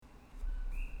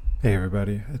Hey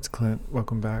everybody, it's Clint.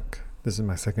 Welcome back. This is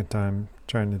my second time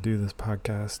trying to do this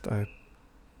podcast. I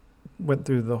went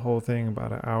through the whole thing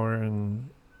about an hour and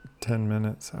 10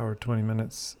 minutes, hour 20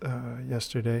 minutes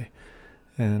yesterday.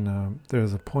 And there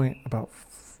was a point about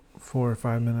 4 or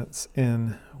 5 minutes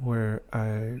in where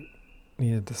I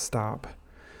needed to stop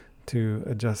to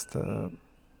adjust the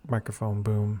microphone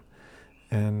boom.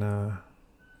 And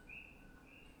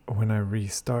when I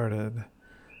restarted,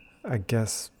 I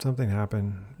guess something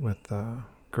happened with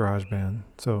GarageBand.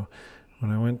 So when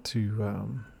I went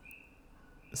to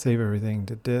save everything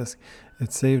to disk,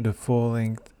 it saved a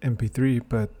full-length MP3,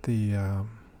 but the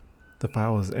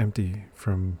file was empty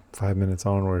from 5 minutes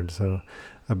onward. So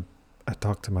I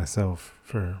talked to myself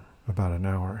for about an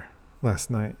hour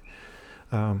last night.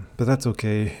 But that's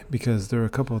okay because there were a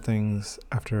couple of things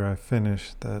after I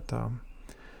finished that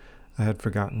I had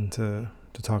forgotten to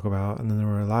talk about, and then there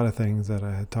were a lot of things that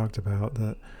I had talked about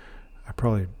that I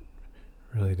probably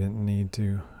really didn't need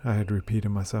to. I had repeated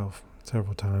myself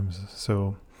several times,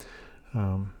 so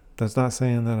that's not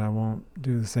saying that I won't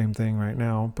do the same thing right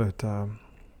now, but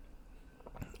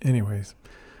anyways,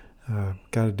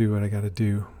 gotta do what I gotta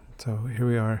do. So here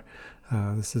we are.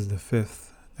 This is the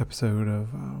 5th episode of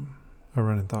a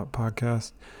Runnin Thought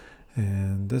podcast,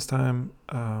 and this time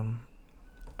I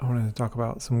wanted to talk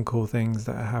about some cool things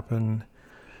that happened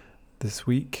this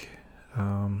week,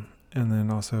 and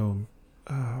then also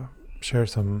share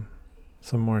some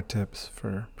more tips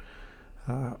for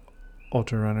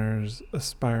ultra runners,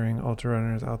 aspiring ultra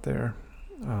runners out there.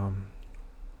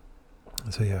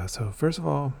 So first of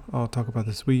all, I'll talk about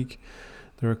this week.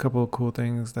 There were a couple of cool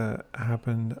things that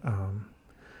happened.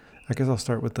 I guess I'll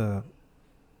start with the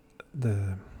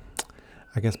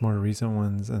I guess more recent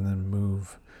ones, and then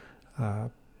move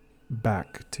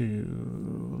back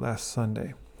to last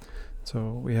Sunday.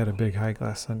 So we had a big hike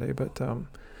last Sunday, but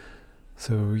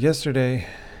so yesterday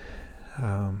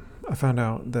I found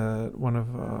out that one of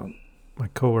my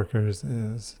coworkers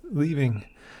is leaving,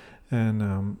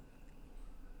 and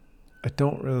I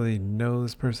don't really know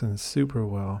this person super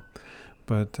well,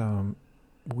 but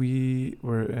we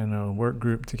were in a work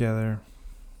group together,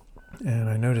 and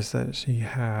I noticed that she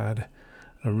had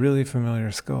a really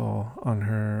familiar skull on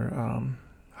her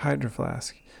hydro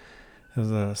flask. It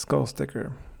was a skull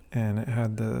sticker, and it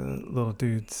had the little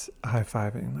dudes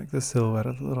high-fiving, like the silhouette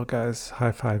of the little guys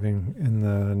high-fiving in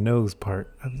the nose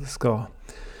part of the skull.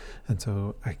 And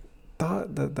so I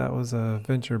thought that was a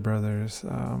Venture Brothers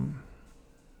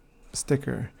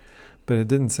sticker, but it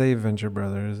didn't say Venture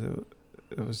Brothers.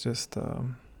 It was just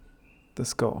the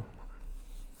skull.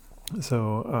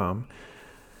 So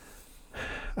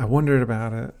I wondered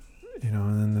about it,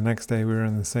 and then the next day we were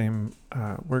in the same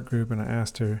work group, and I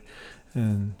asked her,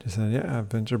 and she said, yeah,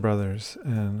 Venture Brothers.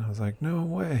 And I was like, no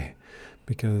way,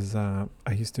 because I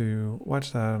used to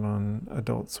watch that on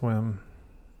Adult Swim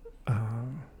a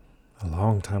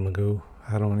long time ago.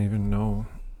 I don't even know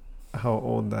how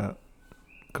old that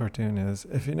cartoon is.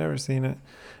 If you've never seen it,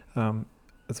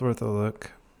 it's worth a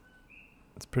look.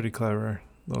 It's pretty clever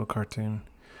little cartoon.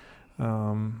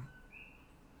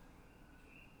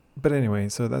 But anyway,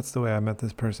 so that's the way I met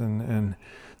this person. And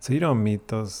so you don't meet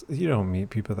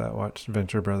people that watch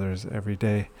Venture Brothers every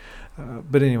day.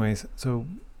 But anyways, so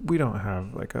we don't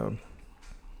have like a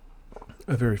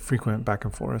very frequent back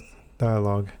and forth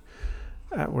dialogue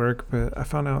at work, but I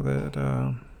found out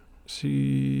that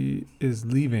she is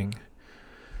leaving.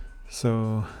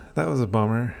 So that was a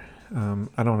bummer.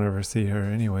 I don't ever see her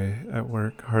anyway at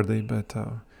work, hardly, but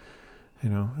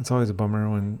it's always a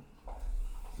bummer when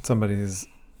somebody's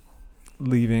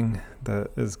leaving.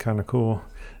 That is kind of cool,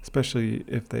 especially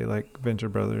if they like Venture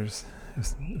Brothers,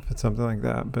 if it's something like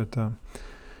that. But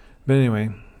anyway,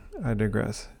 I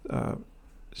digress.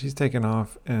 She's taken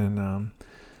off, and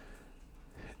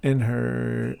in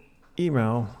her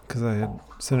email, because I had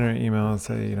sent her an email and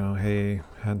say, hey,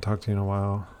 hadn't talked to you in a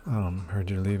while, heard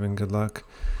you're leaving, good luck.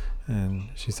 And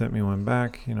she sent me one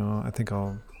back. I think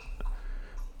I'll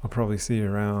probably see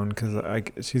you around, because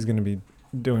she's going to be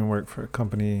doing work for a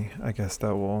company, I guess,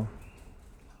 that will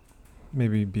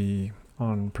maybe be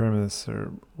on premise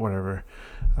or whatever,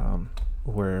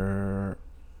 where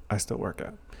I still work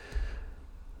at.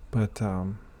 But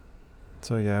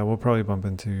so yeah, we'll probably bump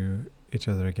into each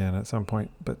other again at some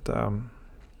point, but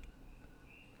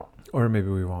or maybe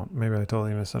we won't. Maybe I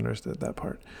totally misunderstood that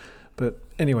part. But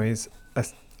anyways,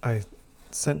 I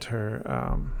sent her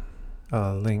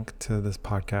a link to this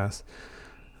podcast.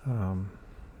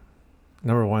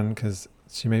 Number one, because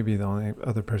she may be the only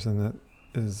other person that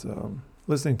is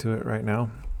listening to it right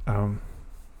now.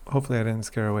 hopefully I didn't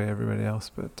scare away everybody else,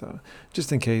 but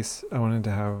just in case, I wanted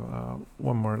to have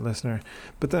one more listener.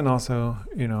 But then also,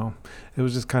 it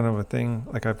was just kind of a thing.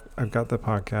 Like I've got the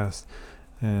podcast,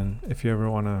 and if you ever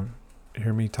want to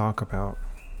hear me talk about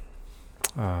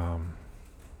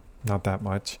not that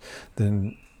much,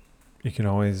 then you can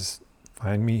always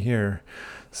find me here.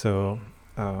 So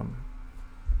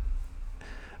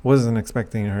wasn't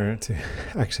expecting her to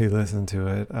actually listen to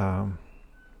it,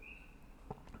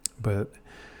 but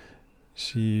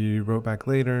she wrote back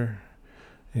later,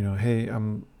 hey,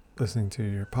 I'm listening to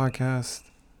your podcast,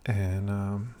 and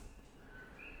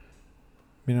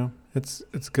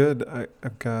it's good.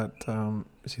 I've got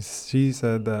she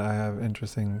said that I have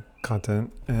interesting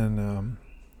content, and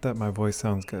that my voice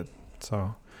sounds good.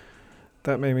 So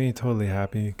that made me totally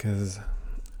happy, because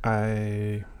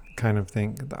I kind of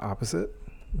think the opposite.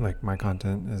 Like, my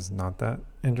content is not that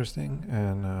interesting,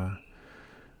 and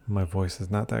my voice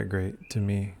is not that great to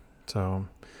me. So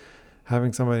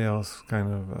having somebody else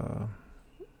kind of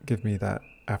give me that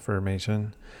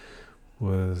affirmation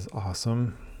was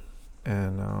awesome.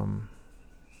 And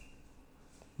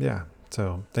yeah,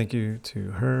 so thank you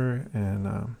to her,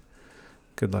 and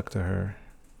good luck to her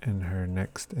in her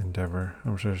next endeavor.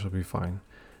 I'm sure she'll be fine.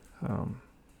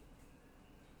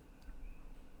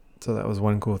 So that was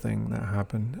one cool thing that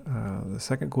happened. The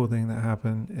second cool thing that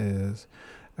happened is,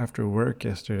 after work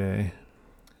yesterday,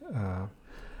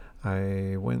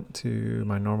 I went to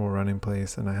my normal running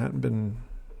place, and I hadn't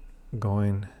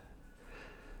gone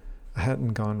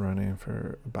running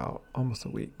for about almost a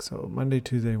week. So Monday,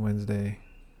 Tuesday, Wednesday,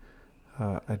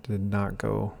 I did not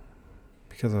go,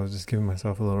 because I was just giving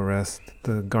myself a little rest.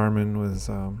 The Garmin was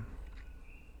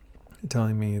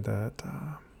telling me that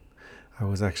I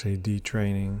was actually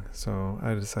detraining, so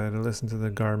I decided to listen to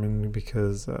the Garmin,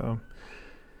 because I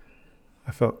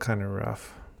felt kind of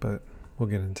rough, but we'll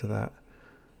get into that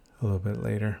a little bit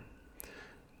later.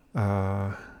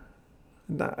 I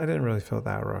didn't really feel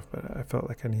that rough, but I felt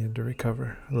like I needed to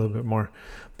recover a little bit more.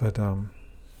 But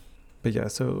yeah,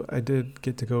 so I did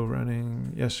get to go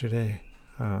running yesterday.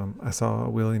 I saw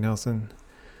Willie Nelson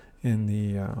in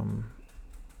the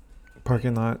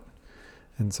parking lot.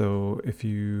 And so if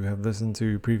you have listened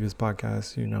to previous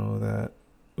podcasts, you know that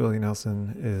Willie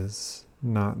Nelson is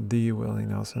not the Willie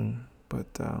Nelson,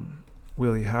 but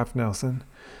Willie Half Nelson,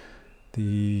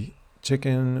 the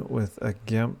chicken with a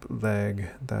gimp leg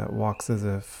that walks as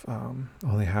if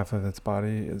only half of its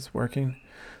body is working.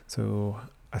 So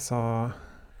I saw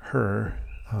her.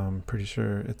 I'm pretty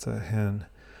sure it's a hen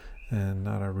and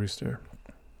not a rooster.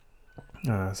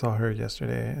 I saw her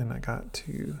yesterday, and I got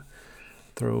to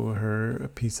throw her a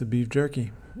piece of beef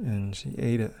jerky, and she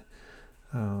ate it.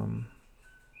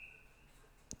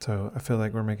 So I feel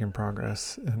like we're making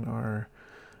progress in our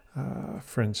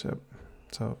friendship.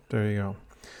 So there you go.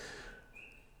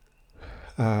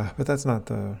 But that's not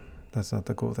the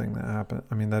cool thing that happened.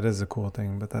 I mean, that is a cool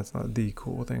thing, but that's not the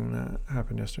cool thing that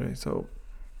happened yesterday. So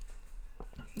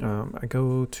I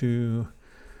go to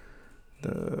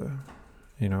the,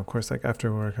 of course, like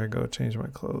after work, I go change my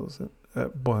clothes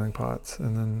at Boiling Pots,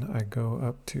 and then I go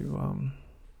up to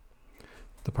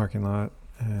the parking lot,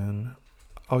 and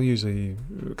I'll usually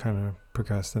kind of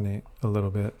procrastinate a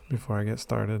little bit before I get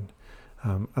started.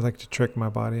 I like to trick my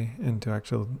body into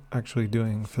actually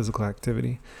doing physical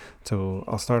activity. So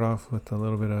I'll start off with a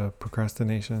little bit of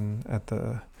procrastination at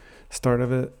the start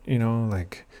of it,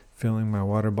 like filling my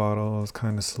water bottles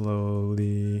kind of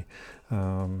slowly,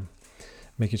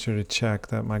 making sure to check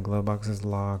that my glove box is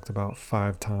locked about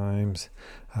 5 times,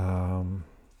 tying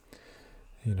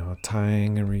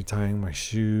and retying my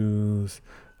shoes,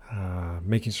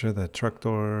 making sure the truck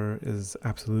door is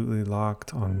absolutely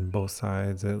locked on both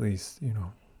sides, at least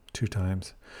 2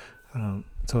 times.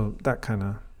 So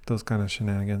those kind of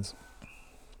shenanigans.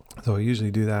 So I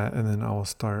usually do that, and then I will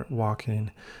start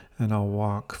walking, and I'll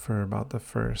walk for about the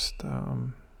first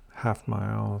half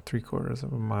mile, 3/4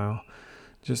 of a mile,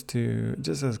 just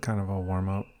as kind of a warm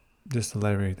up, just to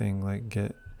let everything like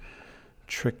get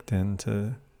tricked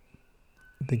into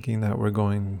thinking that we're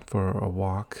going for a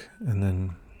walk. And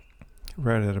then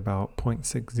right at about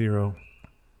 0.60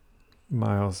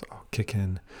 miles, I'll kick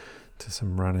in to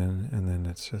some running, and then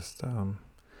it's just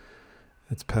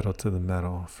it's pedal to the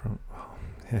metal.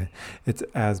 It's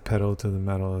as pedal to the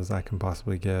metal as I can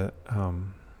possibly get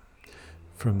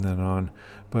from then on.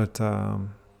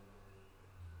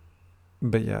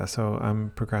 But yeah, so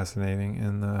I'm procrastinating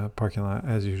in the parking lot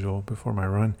as usual before my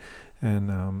run,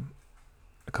 and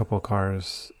a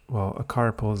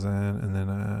car pulls in, and then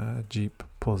a Jeep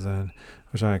pulls in,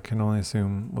 which I can only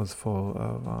assume was full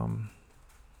of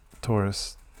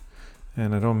tourists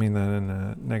And I don't mean that in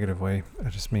a negative way. I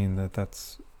just mean that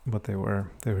that's what they were.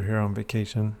 They were here on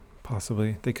vacation,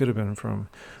 possibly. They could have been from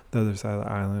the other side of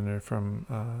the island or from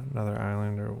another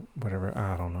island or whatever.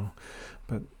 I don't know.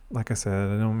 But like I said,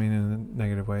 I don't mean in a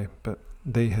negative way. But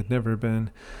they had never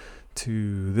been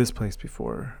to this place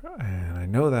before. And I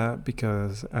know that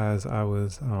because as I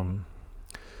was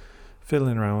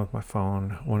fiddling around with my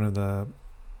phone, one of the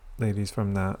ladies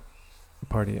from that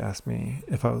party asked me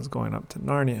if I was going up to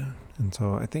Narnia. And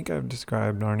so I think I've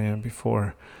described Narnia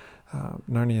before.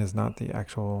 Narnia is not the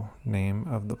actual name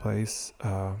of the place.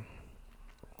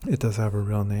 It does have a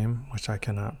real name, which I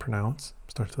cannot pronounce.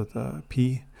 Starts with a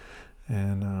P,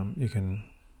 and you can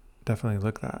definitely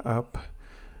look that up.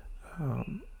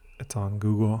 It's on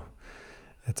Google.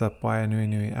 It's up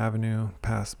Waianui Avenue,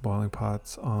 past Boiling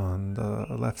Pots on the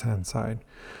left-hand side.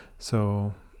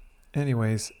 So,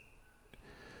 anyways,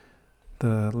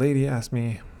 the lady asked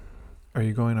me, "Are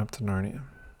you going up to Narnia?"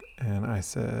 And I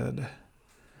said,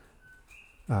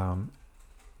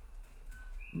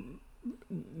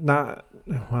 not,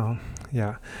 well,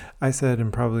 yeah. I said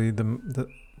in probably the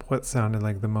what sounded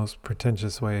like the most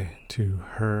pretentious way to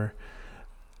her,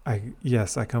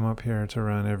 yes, I come up here to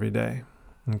run every day.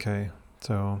 Okay,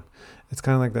 so it's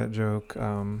kind of like that joke.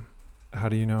 How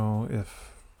do you know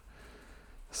if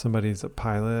somebody's a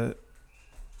pilot?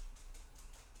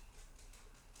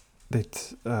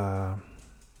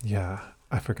 Yeah,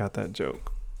 I forgot that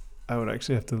joke. I would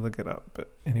actually have to look it up.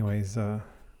 But anyways,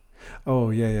 oh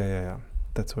yeah.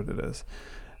 That's what it is.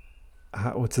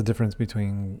 What's the difference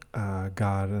between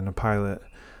God and a pilot?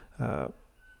 Uh,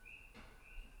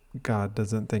 God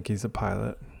doesn't think he's a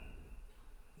pilot.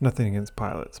 Nothing against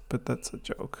pilots, but that's a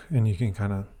joke. And you can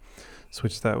kind of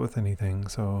switch that with anything.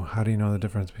 So how do you know the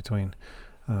difference between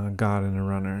God and a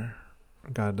runner?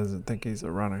 God doesn't think he's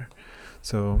a runner.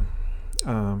 So,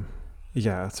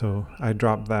 yeah, so I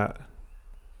dropped that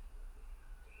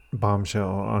bombshell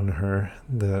on her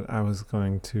that I was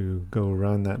going to go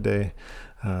run that day,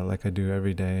 like I do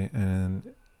every day.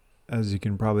 And as you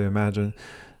can probably imagine,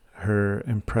 her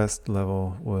impressed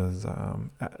level was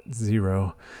at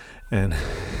 0. And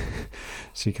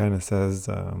she kind of says,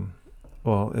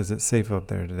 well, is it safe up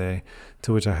there today?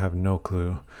 To which I have no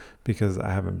clue because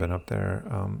I haven't been up there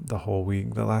the whole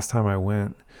week. The last time I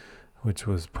went, which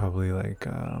was probably like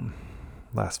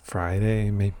last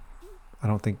Friday, maybe. I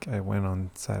don't think I went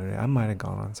on Saturday. I might have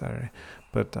gone on Saturday,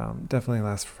 but definitely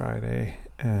last Friday.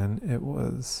 And it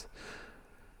was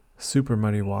super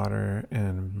muddy water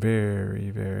and very,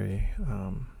 very,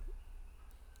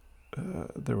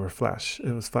 it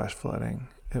was flash flooding.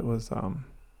 It was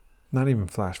not even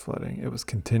flash flooding. It was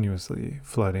continuously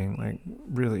flooding, like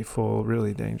really full,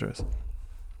 really dangerous.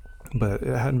 But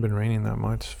it hadn't been raining that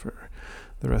much for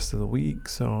the rest of the week.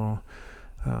 So,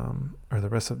 or the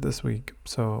rest of this week.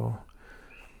 So,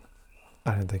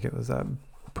 I didn't think it was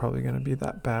probably going to be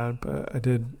that bad, but I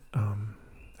did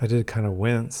kind of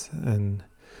wince and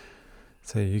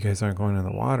say, "You guys aren't going in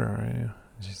the water, are you?"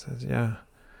 And she says, "Yeah,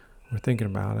 we're thinking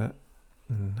about it."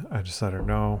 And I just let her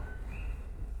know,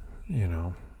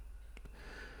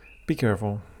 be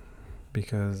careful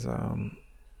because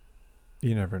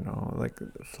you never know, like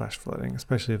flash flooding,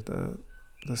 especially if the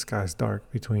sky's dark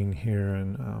between here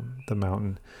and the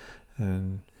mountain.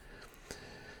 And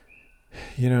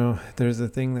there's a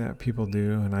thing that people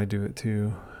do, and I do it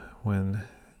too, when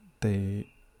they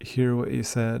hear what you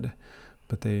said,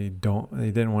 but they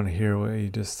didn't want to hear what you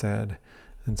just said.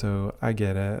 And so I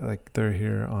get it. Like they're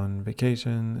here on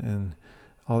vacation and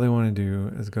all they want to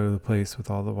do is go to the place with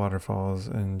all the waterfalls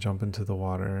and jump into the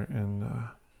water and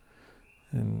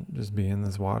just be in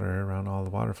this water around all the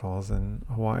waterfalls in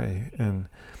Hawaii. And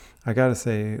I got to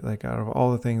say, like out of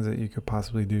all the things that you could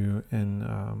possibly do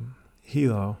in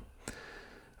Hilo,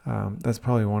 that's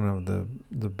probably one of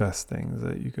the best things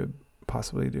that you could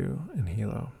possibly do in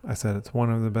Hilo. I said it's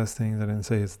one of the best things. I didn't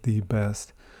say it's the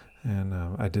best, and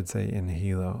I did say in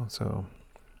Hilo. So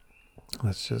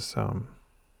let's just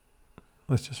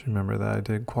remember that I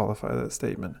did qualify that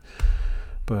statement.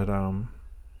 But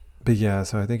yeah.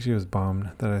 So I think she was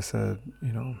bummed that I said,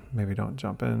 maybe don't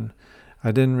jump in.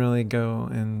 I didn't really go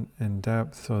in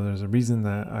depth, so there's a reason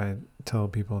that I tell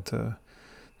people to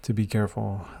be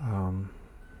careful.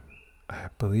 I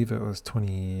believe it was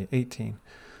 2018.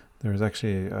 There was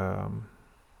actually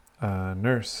a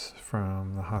nurse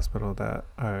from the hospital that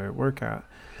I work at,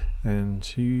 and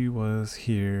she was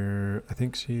here. I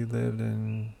think she lived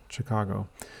in Chicago.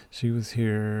 She was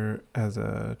here as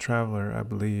a traveler, I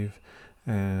believe,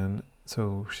 and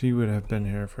so she would have been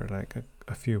here for like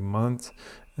a few months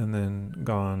and then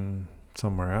gone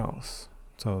somewhere else.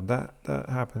 So that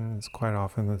happens quite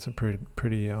often. That's a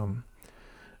pretty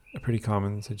a pretty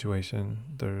common situation.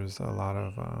 There's a lot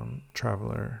of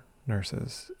traveler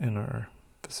nurses in our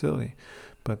facility.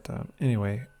 But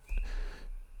anyway,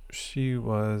 she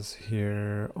was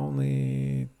here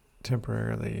only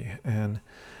temporarily, and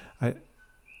I,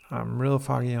 I'm real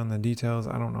foggy on the details.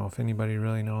 I don't know if anybody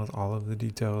really knows all of the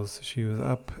details. She was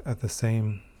up at the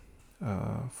same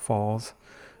falls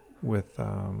with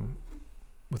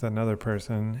another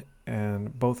person,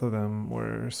 and both of them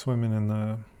were swimming in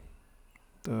the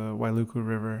Wailuku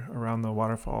River around the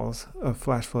waterfalls. A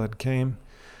flash flood came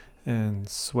and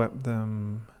swept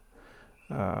them.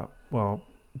 Well,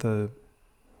 the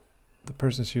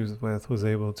person she was with was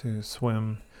able to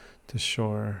swim to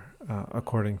shore,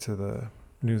 according to the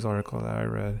news article that I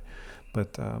read.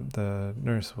 But the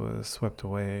nurse was swept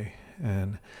away,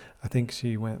 and I think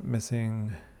she went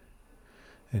missing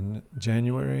in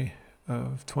January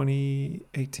of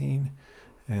 2018,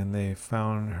 and they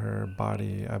found her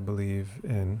body, I believe,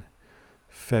 in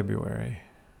February.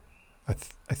 I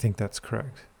think that's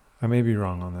correct. I may be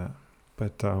wrong on that,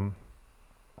 but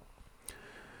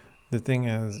the thing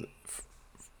is,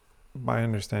 my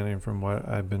understanding from what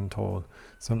I've been told,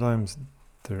 sometimes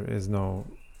there is no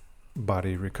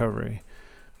body recovery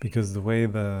because the way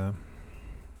the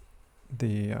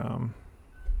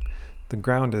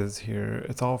ground is here,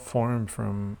 it's all formed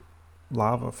from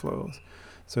lava flows.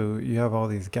 So you have all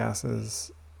these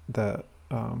gases that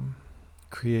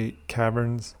create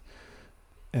caverns,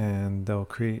 and they'll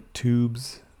create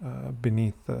tubes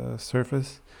beneath the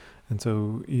surface. And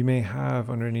so you may have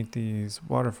underneath these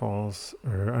waterfalls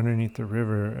or underneath the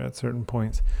river at certain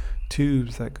points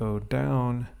tubes that go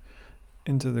down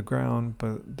into the ground,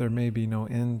 but there may be no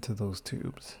end to those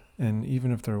tubes. And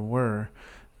even if there were,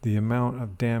 the amount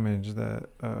of damage that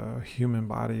a human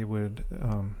body would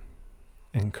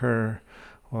incur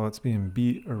while it's being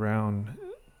beat around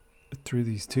through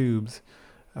these tubes,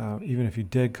 even if you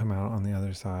did come out on the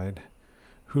other side,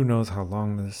 who knows how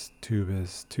long this tube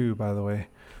is too, by the way.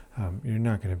 You're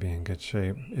not going to be in good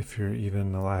shape if you're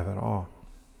even alive at all.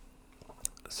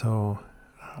 So,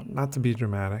 not to be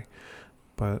dramatic,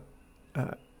 but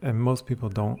and most people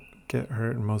don't get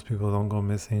hurt, and most people don't go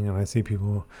missing. And I see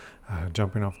people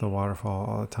jumping off the waterfall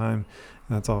all the time,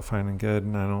 and that's all fine and good.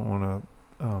 And I don't want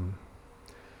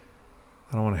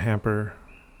to hamper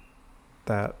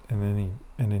that in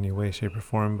any way, shape, or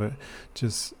form. But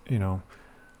just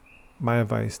my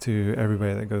advice to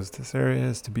everybody that goes to this area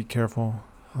is to be careful.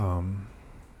 I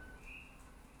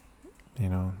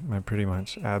pretty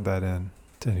much add that in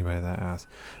to anybody that asks.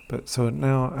 But so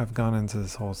now I've gone into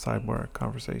this whole sidebar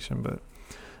conversation, but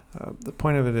the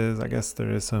point of it is, I guess there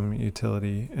is some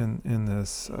utility in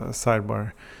this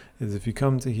sidebar, is if you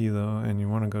come to Hilo and you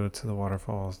want to go to the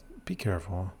waterfalls, be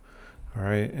careful. All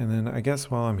right. And then I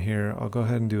guess while I'm here, I'll go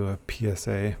ahead and do a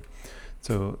PSA.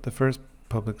 So the first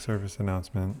public service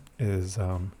announcement is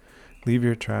leave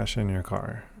your trash in your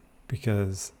car,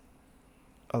 because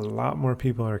a lot more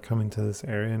people are coming to this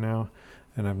area now.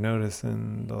 And I've noticed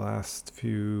in the last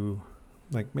few,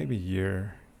 like maybe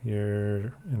year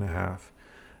and a half,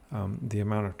 the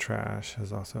amount of trash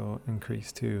has also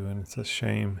increased too. And it's a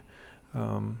shame.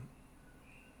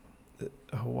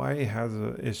 Hawaii has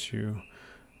an issue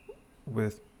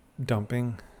with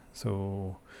dumping.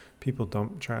 So people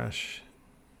dump trash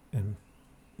in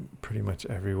pretty much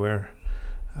everywhere.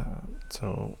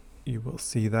 So you will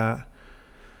see that.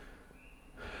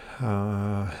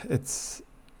 It's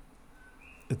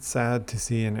sad to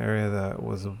see an area that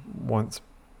was once,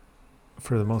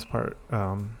 for the most part,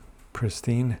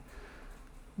 pristine,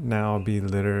 now be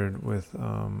littered with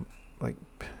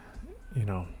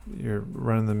your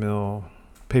run-of-the-mill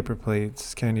paper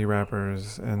plates, candy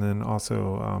wrappers, and then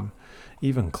also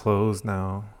even clothes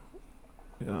now.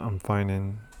 I'm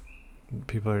finding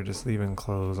people are just leaving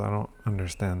clothes. I don't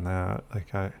understand that.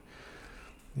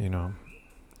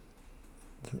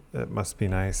 It must be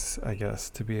nice, I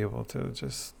guess, to be able to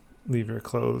just leave your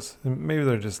clothes. And maybe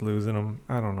they're just losing them.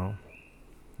 I don't know.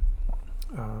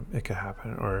 It could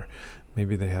happen. Or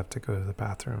maybe they have to go to the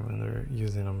bathroom and they're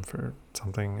using them for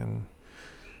something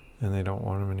and they don't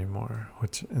want them anymore,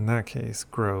 which in that case,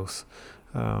 gross.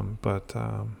 But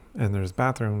and there's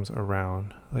bathrooms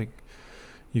around. Like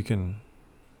you can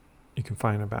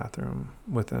find a bathroom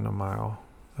within a mile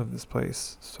of this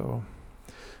place. So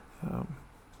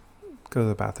go to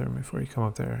the bathroom before you come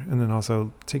up there. And then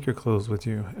also take your clothes with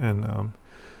you and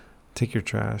take your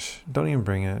trash. Don't even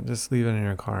bring it. Just leave it in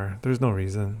your car. There's no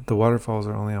reason. The waterfalls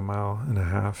are only 1.5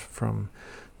 miles from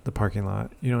the parking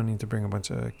lot. You don't need to bring a bunch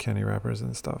of candy wrappers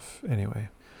and stuff anyway.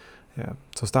 Yeah,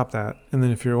 so stop that. And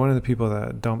then if you're one of the people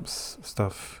that dumps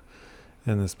stuff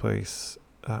in this place,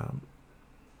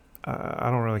 I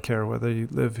don't really care whether you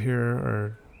live here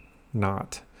or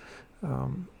not.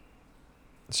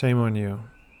 Shame on you,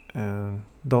 and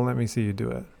don't let me see you do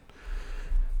it.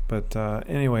 But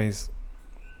anyways,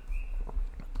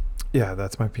 yeah,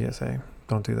 that's my PSA.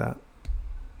 Don't do that.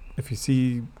 If you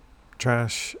see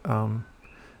trash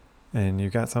and you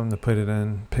got something to put it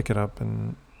in, pick it up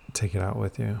and take it out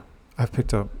with you. I've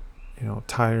picked up,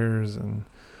 tires and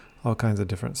all kinds of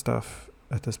different stuff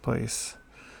at this place.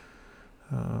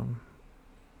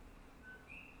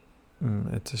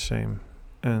 It's a shame.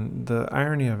 And the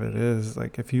irony of it is,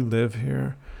 like, if you live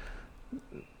here,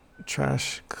 not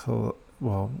trash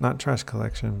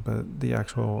collection, but the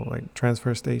actual, like,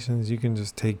 transfer stations, you can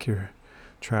just take your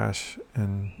trash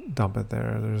and dump it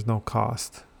there. There's no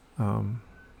cost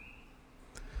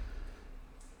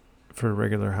for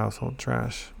regular household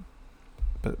trash.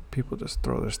 But people just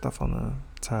throw their stuff on the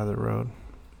side of the road.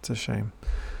 It's a shame.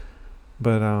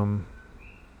 But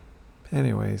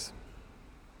anyways,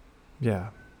 yeah.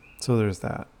 So there's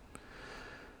that.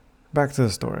 Back to the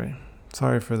story.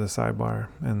 Sorry for the sidebar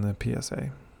and the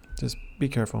PSA. Just be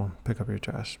careful. Pick up your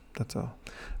trash. That's all.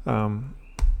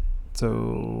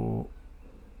 So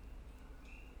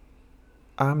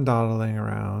I'm dawdling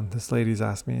around. This lady's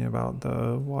asked me about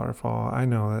the waterfall. I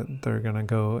know that they're going to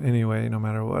go anyway, no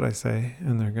matter what I say.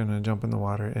 And they're going to jump in the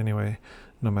water anyway,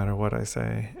 no matter what I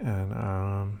say.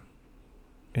 And,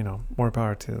 more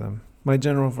power to them. My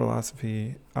general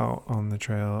philosophy out on the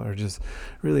trail, or just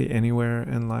really anywhere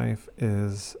in life,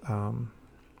 is no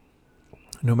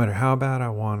matter how bad I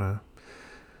want to,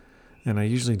 and I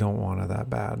usually don't want to that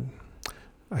bad,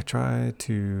 I try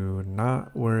to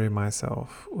not worry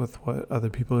myself with what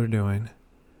other people are doing.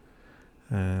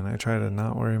 And I try to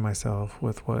not worry myself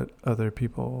with what other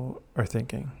people are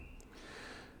thinking.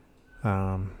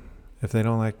 If they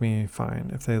don't like me, fine.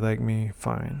 If they like me,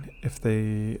 fine. If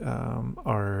they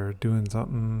are doing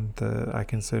something that I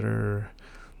consider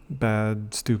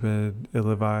bad, stupid,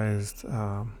 ill-advised,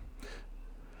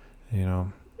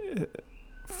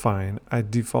 fine. I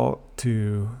default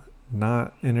to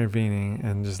not intervening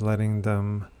and just letting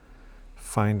them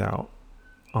find out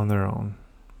on their own.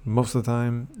 Most of the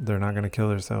time, they're not going to kill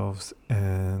themselves,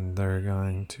 and they're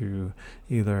going to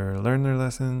either learn their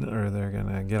lesson or they're going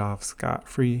to get off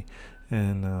scot-free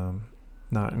and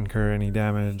not incur any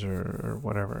damage or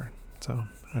whatever. So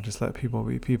I just let people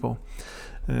be people.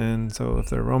 And so if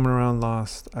they're roaming around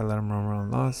lost, I let them roam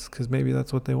around lost, because maybe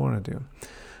that's what they want to do.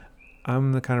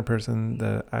 I'm the kind of person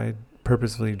that I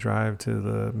purposely drive to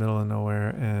the middle of nowhere,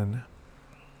 and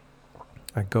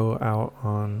I go out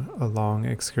on a long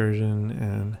excursion,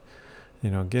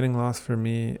 and getting lost for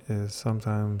me is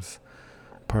sometimes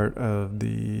part of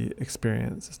the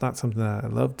experience. It's not something that I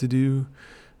love to do.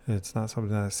 It's not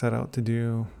something that I set out to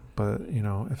do, but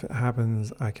if it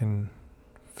happens, I can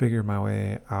figure my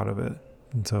way out of it.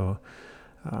 And so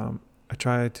I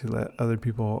try to let other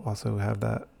people also have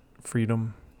that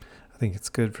freedom. I think it's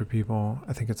good for people.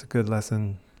 I think it's a good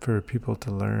lesson for people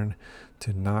to learn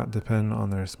to not depend on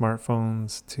their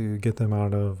smartphones to get them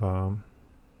out of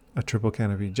a triple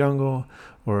canopy jungle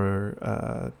or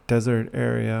a desert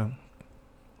area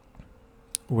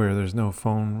where there's no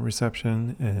phone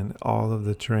reception and all of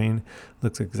the terrain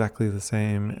looks exactly the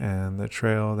same, and the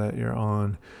trail that you're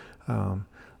on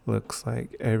looks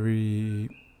like every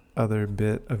other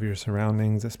bit of your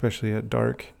surroundings, especially at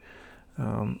dark.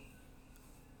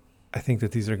 I think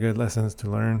that these are good lessons to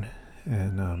learn,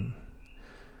 and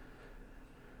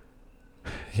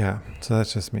so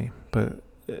that's just me. But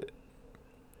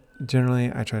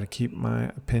generally, I try to keep my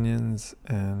opinions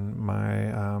and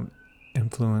my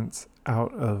influence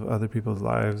out of other people's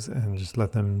lives and just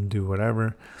let them do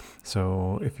whatever.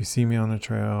 So if you see me on the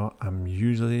trail, I'm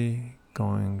usually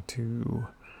going to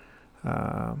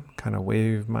kind of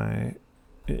wave my,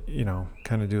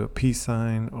 kind of do a peace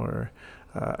sign, or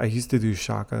I used to do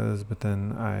shakas, but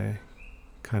then I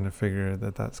kind of figured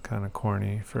that that's kind of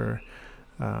corny for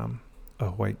a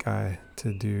white guy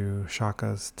to do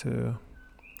shakas to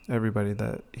everybody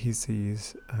that he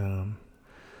sees.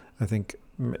 I think,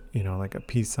 like a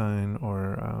peace sign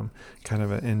or kind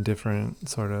of an indifferent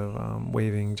sort of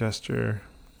waving gesture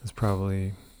is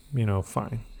probably,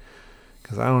 fine.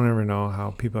 Because I don't ever know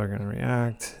how people are going to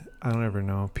react. I don't ever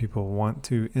know if people want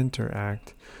to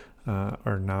interact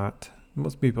or not.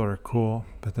 Most people are cool,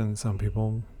 but then some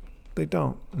people, they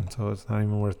don't. And so it's not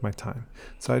even worth my time.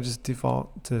 So I just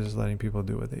default to just letting people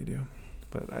do what they do.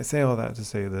 But I say all that to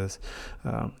say this.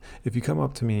 If you come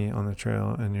up to me on the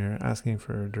trail and you're asking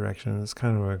for directions, it's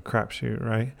kind of a crapshoot,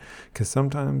 right? Because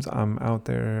sometimes I'm out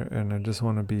there and I just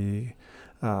want to be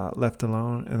left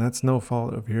alone. And that's no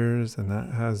fault of yours. And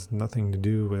that has nothing to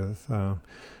do with,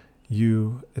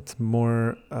 it's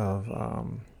more of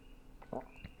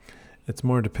it's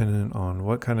more dependent on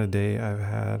what kind of day I've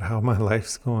had, how my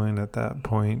life's going at that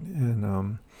point,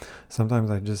 and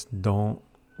sometimes I just don't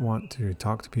want to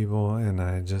talk to people, and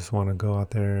I just want to go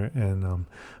out there and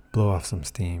blow off some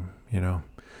steam,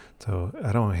 So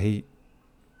I don't hate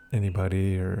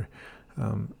anybody, or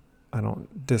I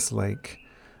don't dislike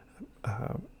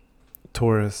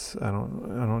tourists. I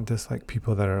don't dislike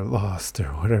people that are lost or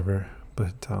whatever.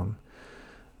 But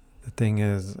the thing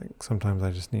is, like, sometimes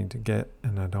I just need to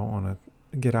and I don't want to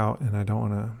get out, and I don't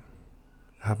want to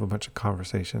have a bunch of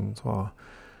conversations while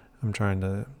I'm trying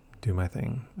to do my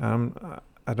thing.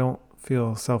 I don't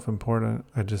feel self-important.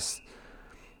 I just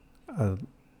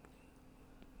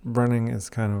running is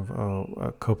kind of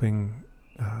a coping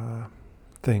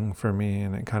thing for me,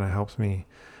 and it kind of helps me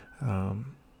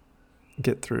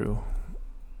get through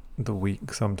the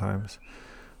week sometimes.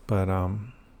 But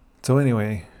so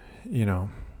anyway,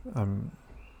 I'm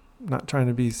not trying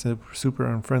to be super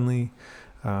unfriendly.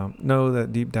 Know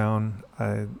that deep down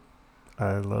I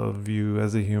love you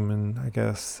as a human, I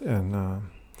guess, and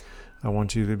I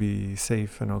want you to be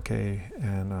safe and okay,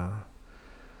 and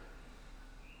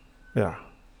yeah.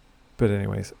 But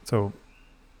anyways, so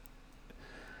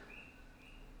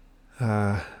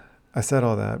I said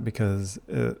all that because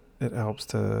it helps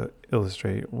to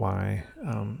illustrate why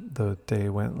the day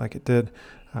went like it did.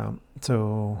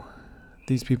 So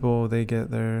these people, they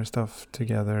get their stuff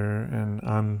together, and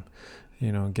I'm,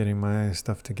 getting my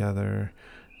stuff together,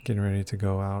 getting ready to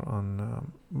go out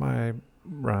on my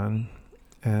run.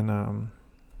 And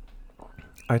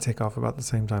I take off about the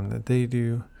same time that they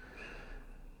do.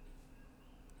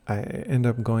 I end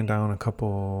up going down a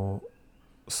couple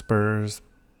spurs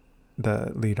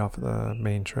that lead off of the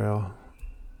main trail,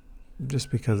 just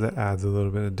because it adds a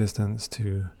little bit of distance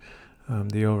to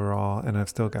the overall, and I've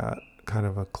still got kind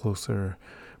of a closer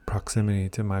proximity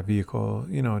to my vehicle,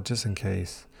 just in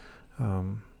case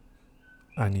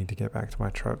I need to get back to my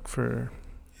truck for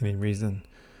any reason.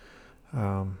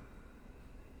 I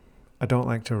don't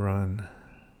like to run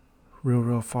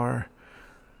real far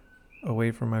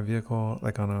away from my vehicle,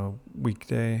 like on a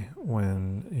weekday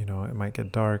when, it might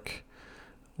get dark,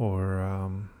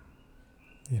 or,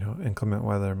 inclement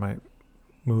weather might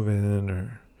move in,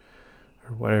 or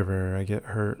whatever, I get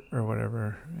hurt or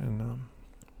whatever. And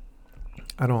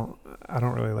I don't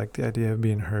really like the idea of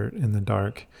being hurt in the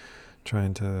dark,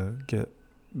 trying to get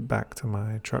back to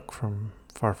my truck from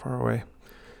far away.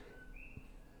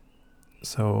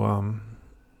 So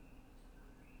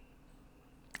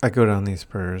I go down these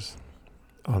spurs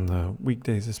on the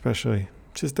weekdays, especially,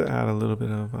 just to add a little bit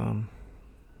of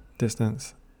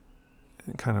distance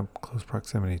and kind of close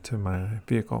proximity to my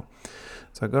vehicle.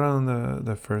 So I go down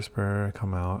the first spur, I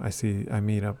come out, I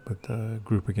meet up with the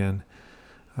group again.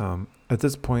 At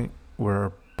this point,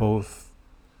 we're both,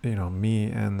 me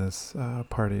and this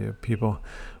party of people,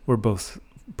 we're both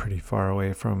pretty far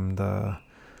away from the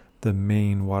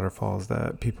main waterfalls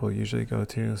that people usually go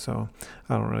to. So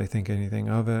I don't really think anything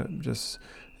of it. Just,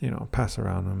 pass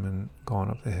around them and going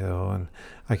up the hill. And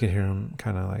I could hear them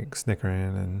kind of like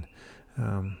snickering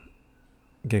and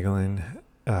giggling.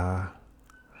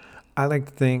 I like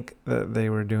to think that they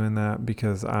were doing that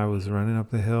because I was running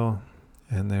up the hill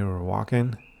and they were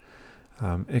walking.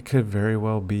 It could very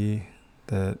well be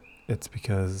that it's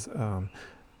because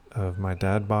of my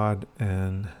dad bod,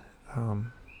 and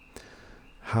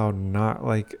how not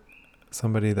like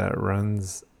somebody that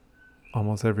runs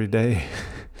almost every day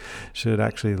should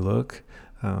actually look.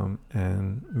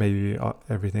 And maybe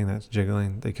everything that's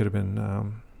jiggling, they could have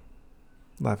been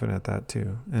laughing at that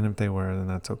too. And if they were, then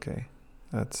that's okay.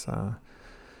 That's,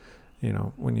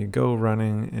 when you go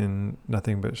running in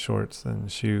nothing but shorts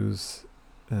and shoes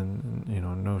and,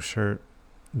 no shirt,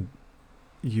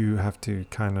 you have to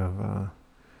kind of,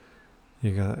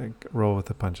 you gotta roll with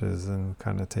the punches and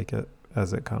kind of take it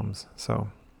as it comes. So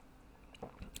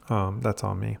that's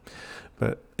on me.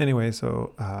 But anyway,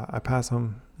 so I pass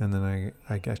them, and then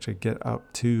I actually get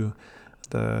up to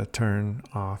the turn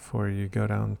off where you go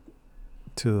down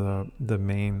to the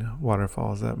main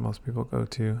waterfalls that most people go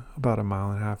to, about 1.5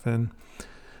 miles in.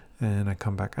 And I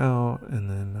come back out, and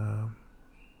then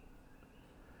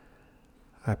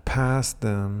I pass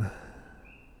them.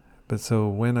 But so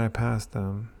when I pass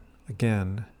them,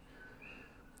 again,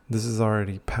 this is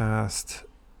already past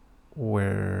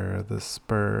where the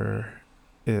spur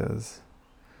is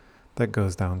that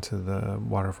goes down to the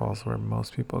waterfalls where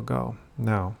most people go.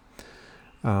 Now,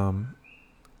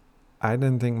 I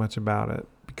didn't think much about it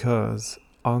because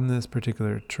on this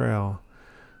particular trail,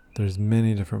 there's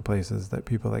many different places that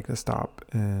people like to stop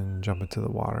and jump into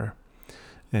the water.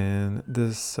 And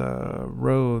this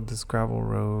road, this gravel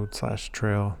road /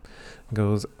 trail,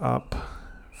 goes up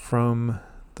from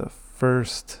the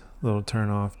first little turn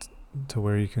off to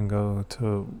where you can go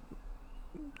to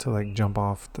like jump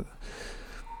off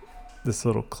this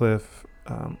little cliff.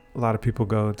 A lot of people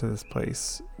go to this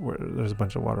place where there's a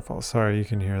bunch of waterfalls. Sorry, you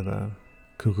can hear the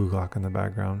cuckoo clock in the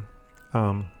background.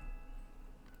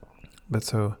 But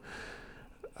so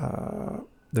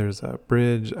there's a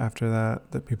bridge after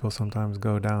that people sometimes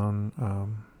go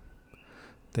down.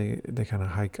 They kind of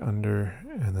hike under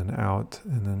and then out,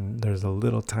 and then there's a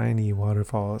little tiny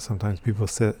waterfall that sometimes people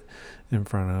sit in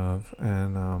front of.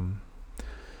 And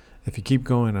if you keep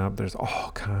going up, there's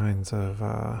all kinds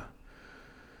of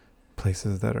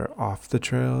places that are off the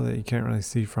trail that you can't really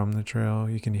see from the trail.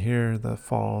 You can hear the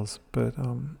falls, but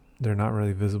they're not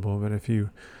really visible. But if you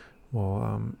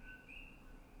will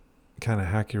kind of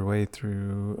hack your way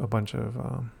through a bunch of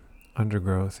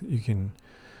undergrowth, you can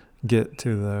get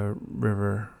to the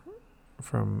river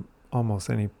from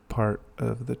almost any part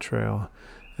of the trail.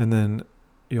 And then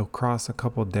you'll cross a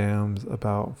couple dams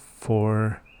about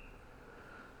four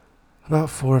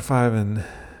or five and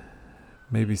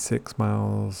maybe 6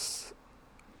 miles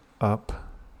up.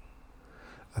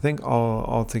 I think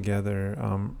all together,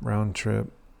 round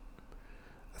trip,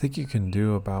 I think you can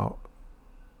do about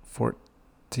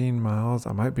 14 miles.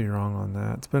 I might be wrong on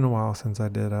that. It's been a while since I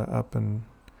did a up and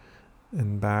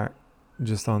back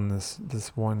just on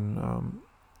this one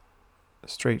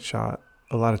straight shot.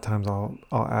 A lot of times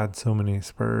I'll add so many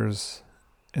spurs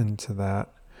into that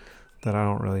I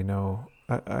don't really know.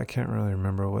 I can't really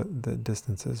remember what the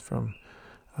distance is from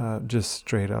just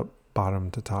straight up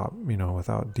bottom to top,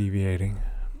 without deviating.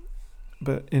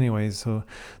 But anyways, so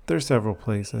there's several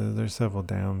places, there's several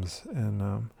dams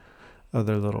and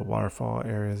other little waterfall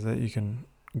areas that you can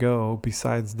go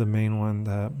besides the main one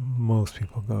that most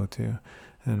people go to.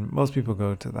 And most people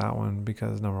go to that one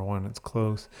because number one, it's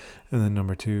close. And then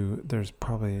number two, there's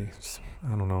probably,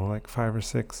 I don't know, like 5 or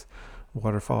 6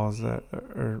 waterfalls that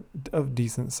are of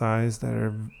decent size that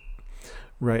are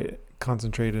right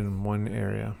concentrated in one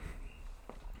area.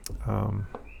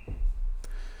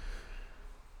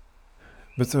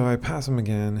 But so I pass them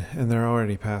again, and they're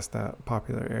already past that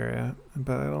popular area.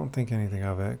 But I don't think anything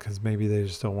of it because maybe they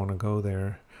just don't want to go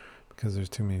there because there's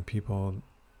too many people.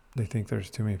 They think there's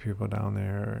too many people down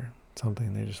there or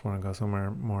something. They just want to go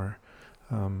somewhere more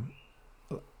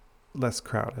less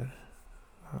crowded.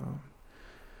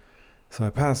 So I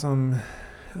pass them.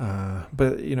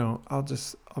 But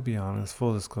I'll be honest,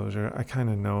 full disclosure, I kind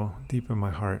of know deep in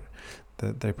my heart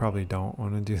that they probably don't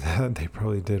want to do that. They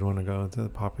probably did want to go to the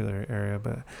popular area,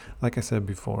 but like I said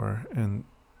before, and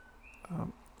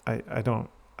I don't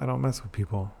mess with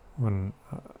people when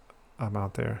I'm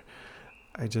out there.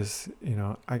 I just,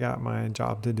 I got my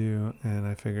job to do, and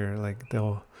I figure like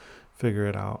they'll figure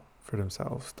it out for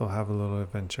themselves. They'll have a little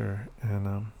adventure,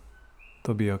 and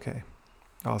they'll be okay.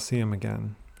 I'll see them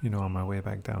again, on my way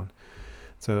back down.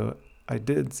 So I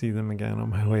did see them again on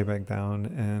my way back down,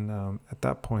 and at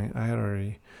that point I had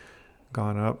already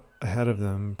gone up ahead of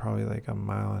them probably like 1.5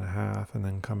 miles and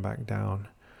then come back down.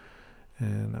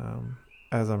 And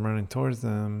as I'm running towards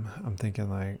them, I'm thinking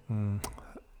like,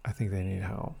 I think they need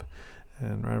help.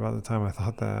 And right about the time I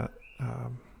thought that,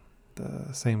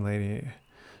 the same lady,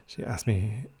 she asked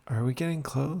me, "Are we getting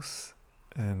close?"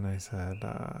 And I said,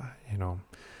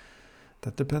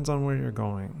 that depends on where you're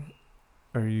going.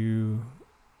 Where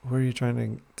are you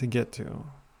trying to get to?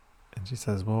 And she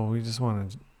says, well, we just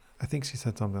want to, I think she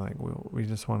said something like, we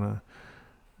just want to,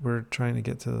 we're trying to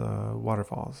get to the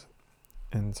waterfalls.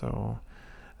 And so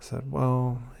I said,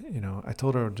 well, I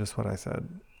told her just what I said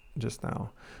just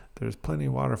now. There's plenty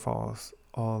of waterfalls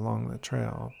all along the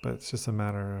trail, but it's just a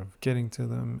matter of getting to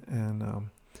them. And,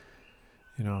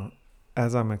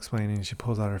 as I'm explaining, she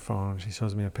pulls out her phone. She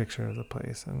shows me a picture of the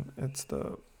place, and it's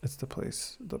the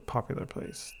place, the popular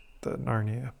place, the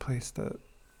Narnia place that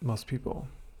most people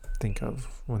think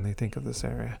of when they think of this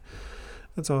area.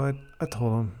 And so I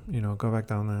told them, go back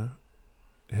down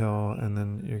the hill, and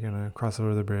then you're going to cross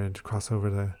over the bridge, cross over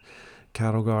the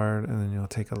cattle guard, and then you'll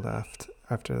take a left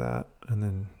after that, and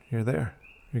then you're there.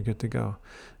 You're good to go.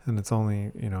 And it's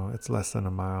only, it's less than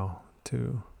 1 mile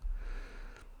to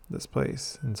this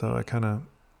place. And so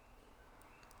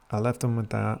I left them with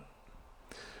that.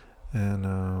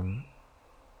 And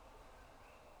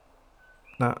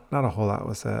not a whole lot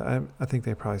was said. I think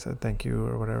they probably said thank you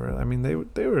or whatever. I mean, they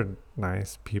were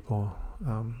nice people.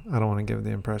 I don't want to give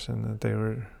the impression that they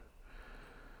were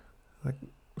like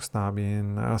snobby,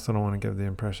 and I also don't want to give the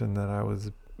impression that I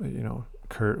was,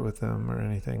 curt with them or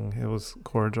anything. It was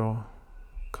cordial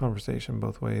conversation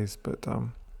both ways, but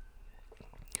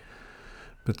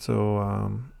But so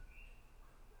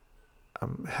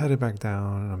I'm headed back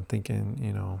down, and I'm thinking,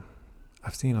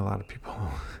 I've seen a lot of people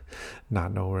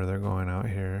not know where they're going out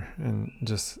here, and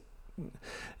just,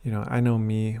 I know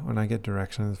me, when I get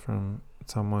directions from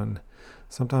someone,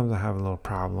 sometimes I have a little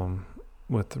problem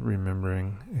with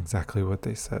remembering exactly what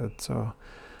they said. So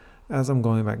as I'm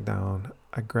going back down,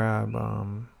 I grab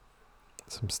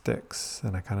some sticks,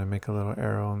 and I kind of make a little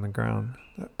arrow on the ground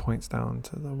that points down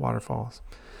to the waterfalls.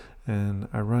 And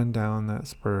I run down that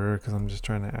spur because I'm just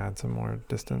trying to add some more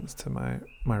distance to my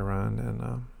run. And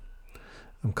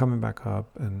I'm coming back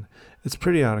up, and it's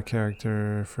pretty out of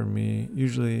character for me.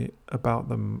 Usually about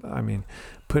them,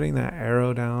 putting that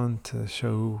arrow down to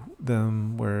show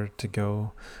them where to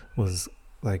go was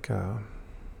like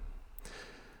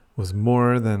was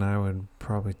more than I would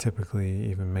probably typically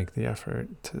even make the effort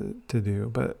to do.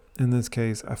 But in this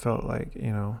case, I felt like,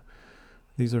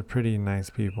 these are pretty nice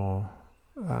people,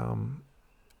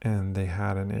 and they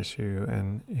had an issue.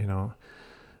 And,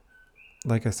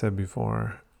 like I said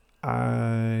before,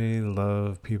 I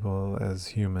love people as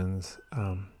humans.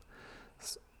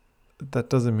 That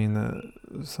doesn't mean that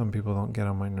some people don't get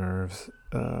on my nerves,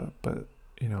 but,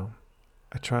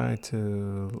 I try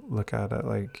to look at it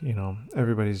like,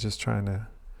 everybody's just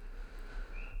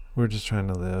we're just trying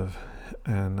to live.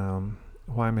 And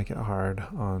why make it hard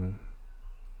on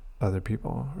other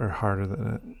people, or harder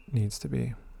than it needs to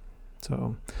be?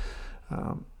 So,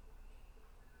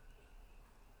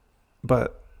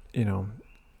 but,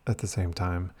 at the same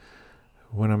time,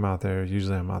 when I'm out there,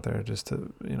 usually I'm out there just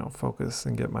to, focus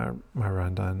and get my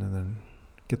run done, and then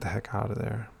get the heck out of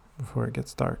there before it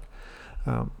gets dark.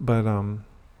 But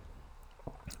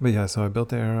yeah, so I built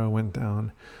the arrow, went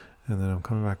down, and then I'm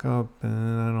coming back up,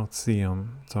 and I don't see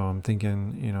them. So I'm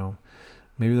thinking,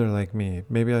 maybe they're like me.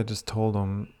 Maybe I just told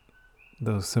them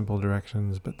those simple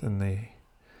directions, but then they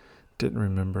didn't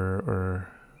remember, or,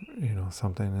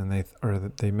 something, and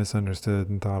they misunderstood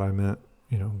and thought I meant,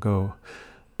 go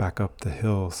back up the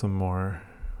hill some more,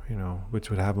 which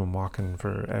would have them walking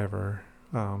forever.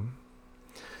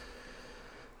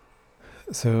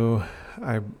 So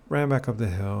I ran back up the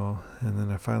hill, and then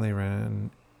I finally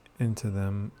ran into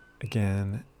them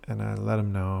again, and I let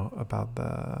them know about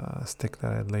the stick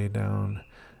that I laid down.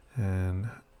 And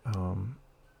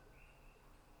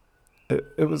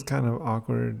it was kind of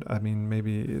awkward.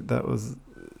 Maybe that was,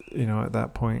 at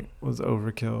that point was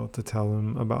overkill to tell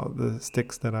them about the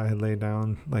sticks that I had laid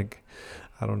down. Like,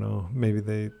 I don't know, maybe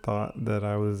they thought that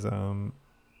I was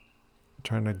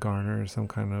trying to garner some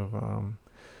kind of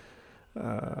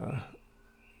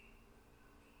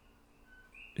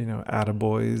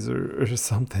attaboys or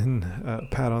something,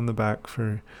 pat on the back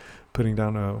for putting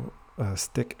down a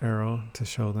stick arrow to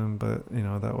show them. But,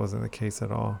 that wasn't the case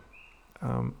at all.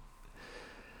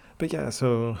 But yeah,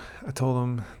 so I told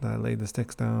them that I laid the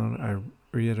sticks down. I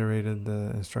reiterated the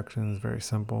instructions, very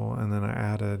simple. And then I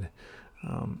added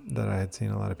that I had seen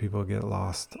a lot of people get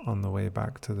lost on the way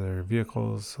back to their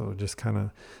vehicles. So just kind of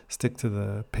stick to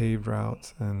the paved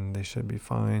routes, and they should be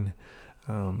fine.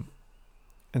 And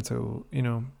so,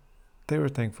 they were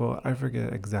thankful. I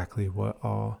forget exactly what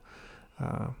all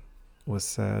was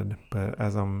said, but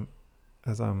as I'm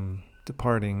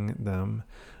departing them,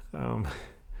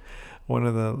 one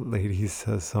of the ladies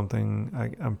says something.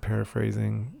 I'm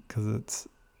paraphrasing because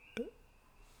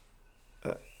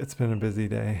it's been a busy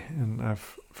day, and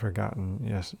I've forgotten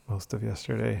most of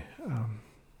yesterday.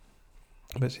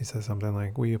 But she says something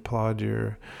like, "We applaud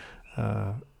your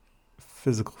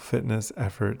physical fitness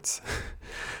efforts,"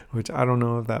 which I don't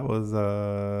know if that was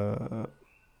a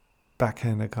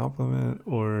backhanded compliment,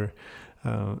 or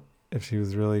if she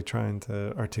was really trying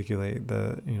to articulate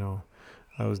that,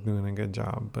 I was doing a good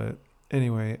job. But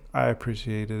anyway, I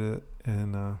appreciated it,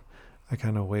 and I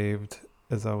kind of waved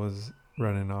as I was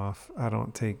running off. I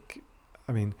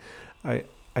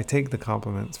take the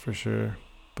compliments for sure,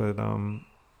 but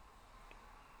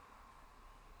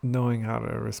knowing how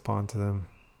to respond to them,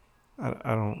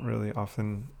 I don't really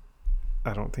often,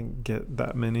 I don't think, get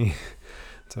that many.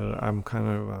 So I'm kind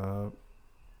of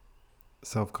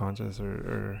self-conscious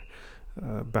or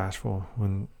bashful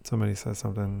when somebody says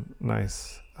something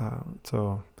nice.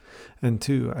 And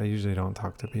two, I usually don't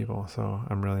talk to people, so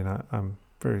I'm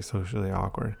very socially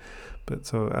awkward. But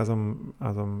so as I'm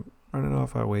running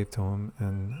off, I waved to him,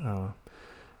 and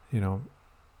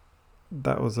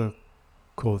that was a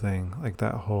cool thing, like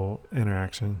that whole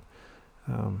interaction.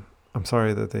 I'm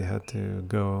sorry that they had to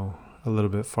go a little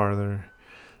bit farther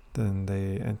than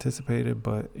they anticipated,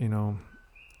 but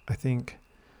I think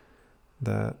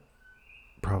that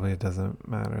probably it doesn't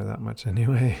matter that much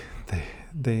anyway.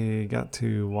 They got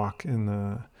to walk in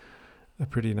a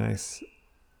pretty nice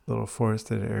little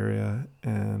forested area,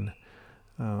 and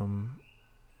um,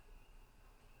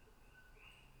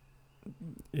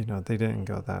 they didn't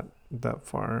go that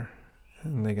far,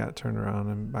 and they got turned around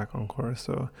and back on course.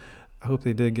 So I hope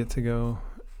they did get to go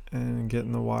and get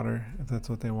in the water if that's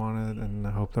what they wanted, and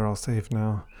I hope they're all safe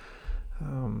now,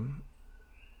 um,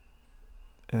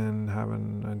 and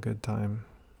having a good time,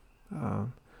 uh,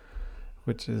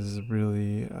 which is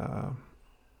really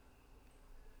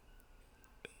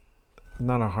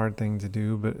not a hard thing to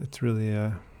do, but it's really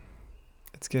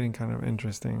it's getting kind of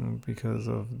interesting because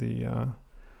of the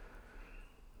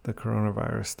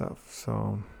coronavirus stuff.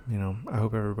 So I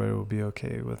hope everybody will be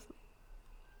okay with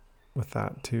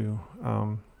that too.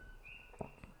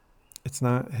 It's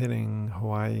not hitting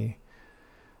Hawaii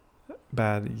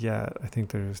bad yet. I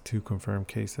think there's 2 confirmed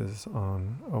cases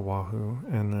on Oahu,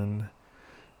 and then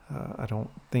I don't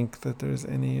think that there's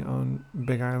any on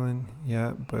Big Island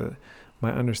yet. But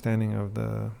my understanding of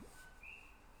the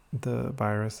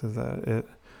virus is that it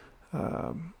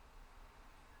um,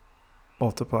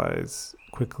 multiplies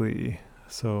quickly,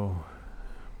 so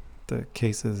the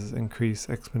cases increase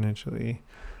exponentially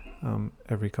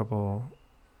every couple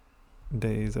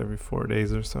days, every 4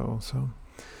 days or so. So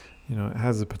it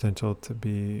has the potential to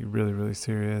be really, really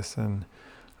serious. And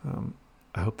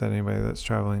I hope that anybody that's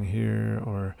traveling here,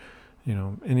 or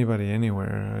anybody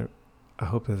anywhere, I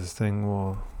hope that this thing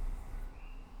will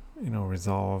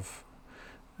resolve.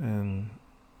 And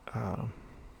I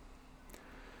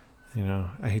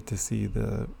hate to see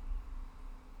the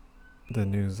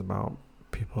news about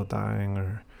people dying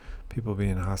or people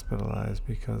being hospitalized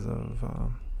because of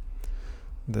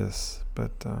this,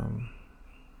 but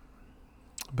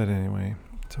anyway,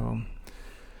 so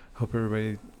hope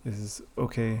everybody is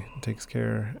okay, takes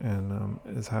care, and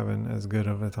is having as good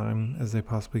of a time as they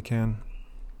possibly can.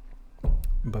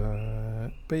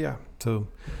 But yeah, so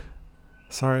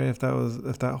sorry if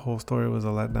that whole story was a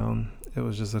letdown. It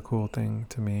was just a cool thing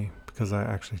to me because I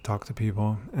actually talk to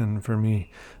people, and for me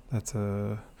that's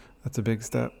a big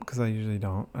step, because I usually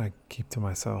don't. I keep to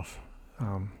myself.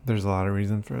 There's a lot of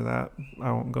reasons for that.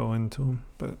 I won't go into them,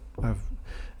 but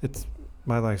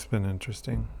my life's been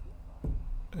interesting,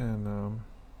 and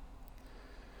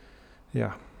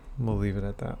yeah, we'll leave it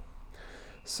at that.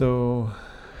 So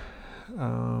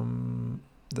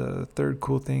the third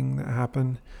cool thing that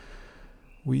happened,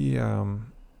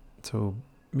 so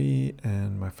me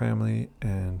and my family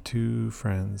and 2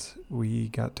 friends, we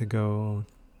got to go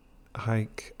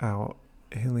hike out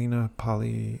Helena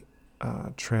Poly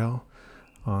Trail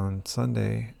on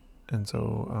Sunday. And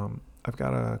so I've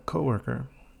got a coworker,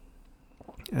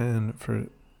 and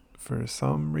for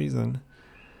some reason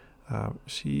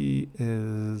she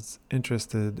is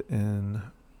interested in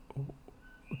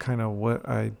kind of what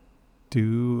I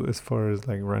do as far as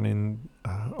like running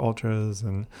ultras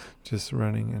and just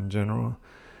running in general.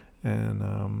 And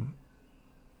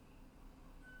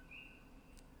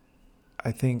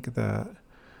I think that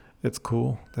it's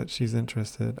cool that she's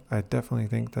interested. I definitely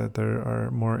think that there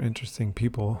are more interesting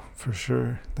people for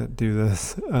sure that do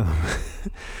this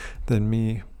than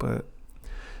me, but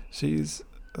she's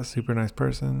a super nice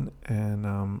person, and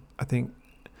I think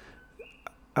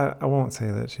I won't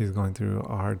say that she's going through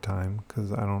a hard time,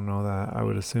 because I don't know that. I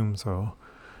would assume so,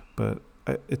 but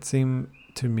it seemed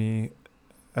to me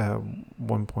at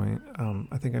one point,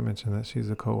 I think I mentioned that she's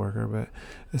a coworker, but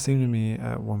it seemed to me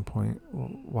at one point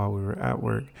while we were at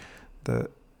work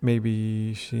that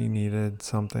maybe she needed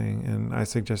something, and I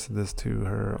suggested this to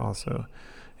her also.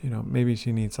 Maybe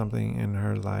she needs something in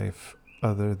her life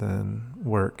other than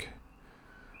work.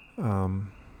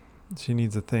 She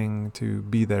needs a thing to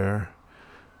be there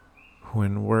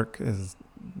when work is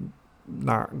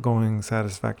not going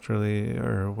satisfactorily,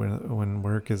 or when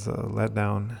work is a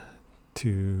letdown,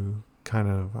 to kind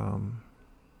of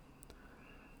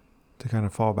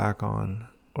fall back on,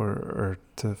 or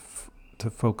to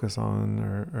focus on,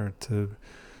 or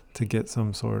to get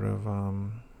some sort of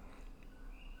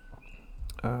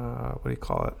what do you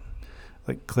call it,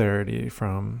 like clarity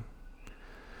from.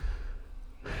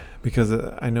 Because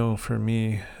I know for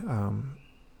me,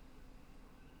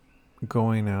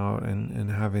 going out and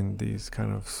having these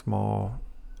kind of small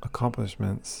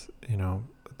accomplishments,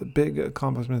 the big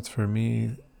accomplishments for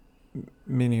me,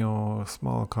 menial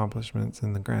small accomplishments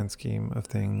in the grand scheme of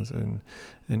things, and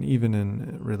even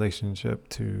in relationship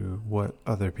to what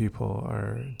other people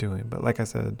are doing. But like I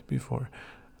said before,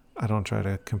 I don't try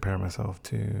to compare myself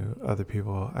to other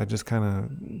people. I just kind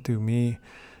of do me,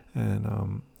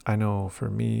 and I know for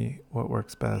me what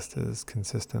works best is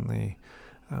consistently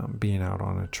being out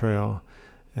on a trail,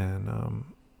 and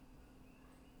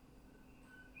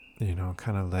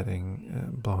kind of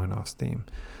blowing off steam.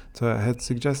 So I had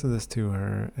suggested this to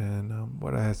her, and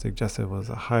what I had suggested was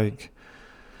a hike.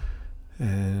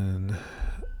 And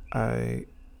I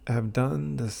have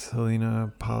done the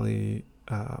Helena Poly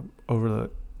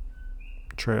Overlook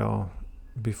Trail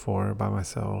before by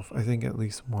myself. I think at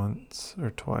least once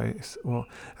or twice. Well,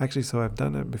 actually, so I've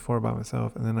done it before by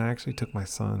myself, and then I actually took my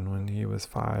son when he was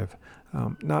 5.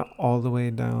 Not all the way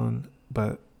down,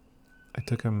 but I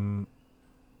took him.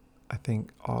 I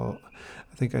think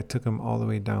I took him all the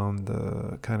way down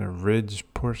the kind of ridge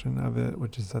portion of it,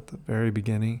 which is at the very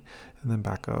beginning, and then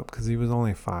back up because he was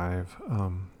only 5.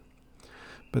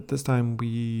 But this time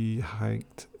we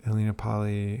hiked Helena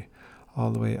Poly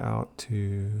all the way out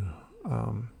to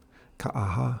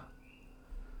Ka'aha.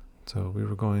 So we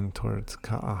were going towards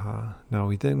Ka'aha. Now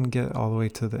we didn't get all the way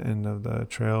to the end of the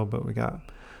trail, but we got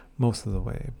most of the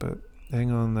way. But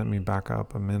hang on, let me back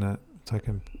up a minute so I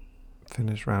can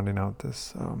finish rounding out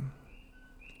this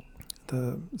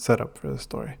the setup for the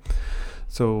story.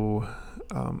 So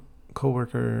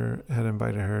coworker had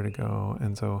invited her to go,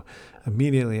 and so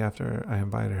immediately after I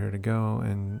invited her to go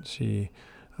and she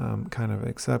kind of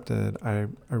accepted, I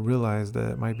realized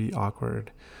that it might be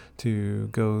awkward to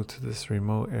go to this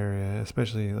remote area,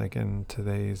 especially like in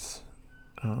today's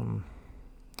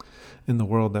in the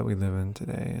world that we live in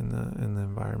today, in the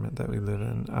environment that we live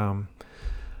in.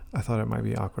 I thought it might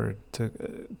be awkward to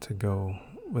go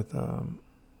with a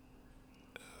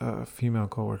female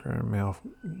coworker and male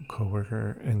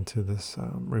coworker into this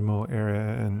remote area.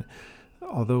 And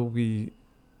although we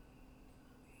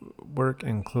work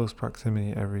in close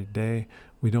proximity every day,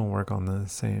 we don't work on the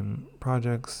same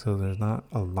projects, so there's not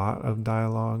a lot of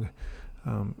dialogue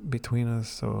between us.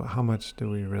 So how much do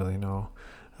we really know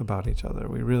about each other?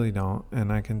 We really don't.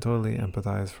 And I can totally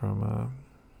empathize from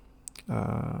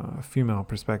a female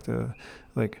perspective,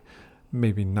 like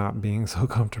maybe not being so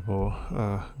comfortable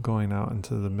going out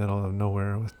into the middle of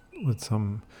nowhere with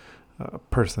some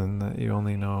person that you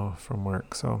only know from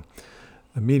work. So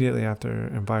immediately after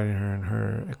inviting her and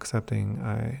her accepting,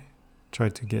 I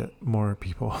tried to get more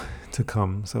people to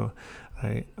come. So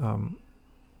I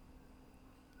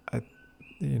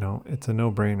it's a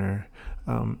no-brainer.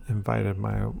 Invited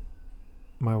my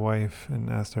wife and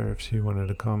asked her if she wanted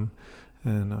to come,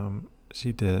 and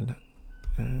she did.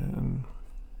 And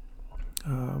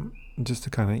just to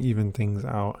kind of even things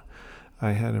out,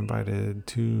 I had invited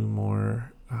 2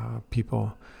 more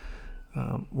people.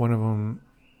 One of them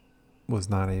was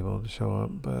not able to show up,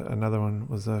 but another one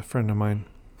was a friend of mine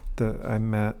that I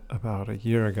met about a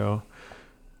year ago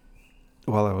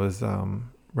while I was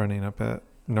running up at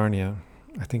Narnia.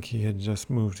 I think he had just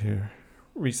moved here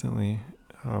recently.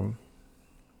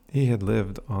 He had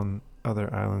lived on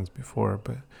other islands before,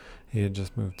 but he had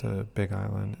just moved to Big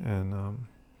Island, and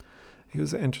he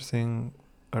was an interesting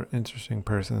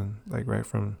person, like right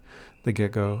from the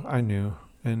get-go. I knew,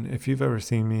 and if you've ever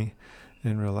seen me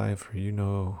in real life, or you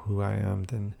know who I am,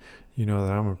 then you know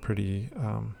that I'm a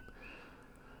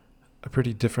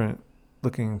pretty different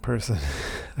looking person.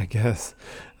 I guess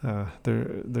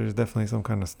there's definitely some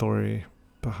kind of story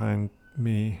behind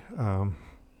me.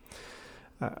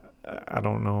 I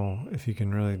don't know if you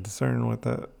can really discern what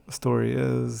that story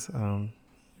is.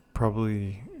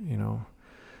 Probably,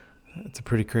 it's a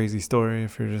pretty crazy story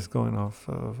if you're just going off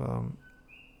of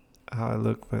how I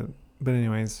look. But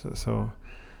anyways, so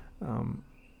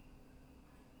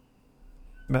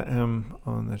met him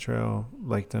on the trail,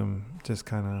 liked him, just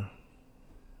kind of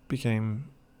became,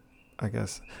 I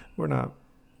guess, we're not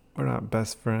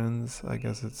best friends. I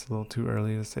guess it's a little too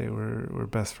early to say we're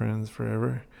best friends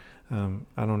forever.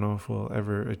 I don't know if we'll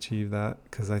ever achieve that,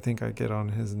 because I think I get on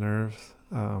his nerves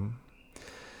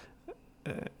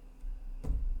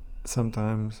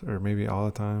sometimes, or maybe all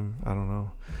the time. I don't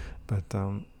know. But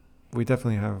we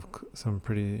definitely have some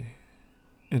pretty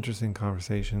interesting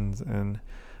conversations. And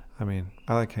I mean,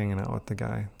 I like hanging out with the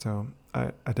guy. So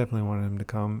I definitely wanted him to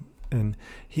come. And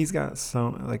he's got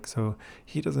some, so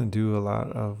he doesn't do a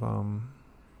lot of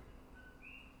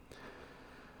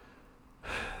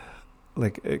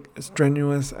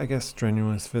strenuous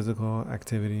physical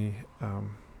activity.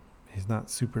 He's not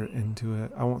super into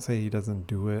it. I won't say he doesn't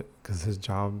do it, because his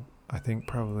job, I think,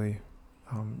 probably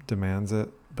demands it.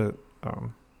 But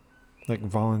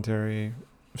voluntary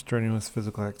strenuous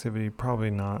physical activity, probably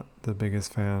not the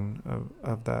biggest fan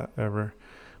of that ever.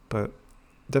 But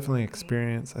definitely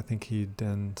experience. I think he'd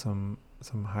done some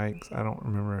hikes. I don't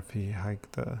remember if he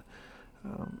hiked the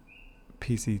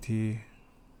PCT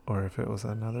or if it was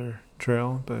another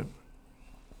trail, but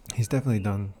he's definitely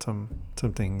done some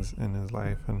things in his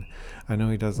life. And I know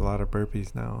he does a lot of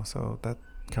burpees now, so that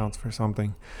counts for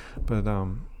something. But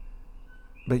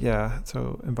but yeah,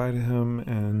 so invited him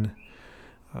and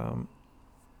um,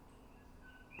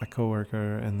 my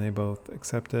coworker, and they both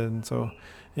accepted. And so,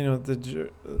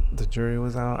 the jury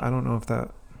was out. I don't know if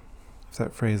that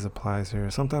phrase applies here.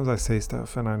 Sometimes I say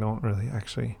stuff and I don't really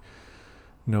actually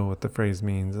know what the phrase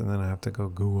means, and then I have to go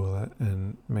Google it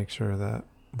and make sure that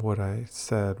what I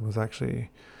said was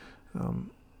actually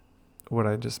what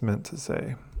I just meant to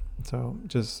say. So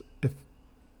just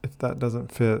if that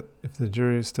doesn't fit, if the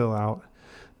jury is still out,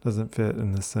 doesn't fit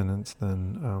in this sentence,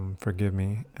 then forgive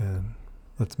me and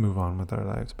let's move on with our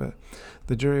lives. But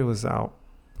the jury was out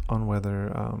on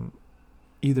whether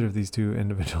either of these two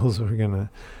individuals were going to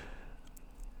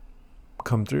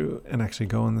come through and actually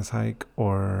go on this hike,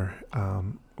 or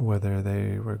whether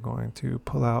they were going to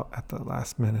pull out at the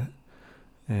last minute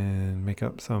and make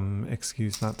up some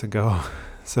excuse not to go.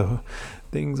 So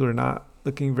things were not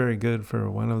looking very good for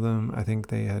one of them. I think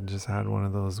they had just had one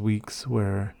of those weeks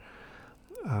where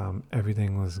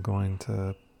everything was going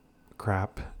to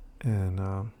crap,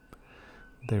 and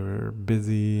they were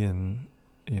busy, and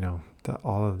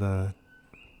all of the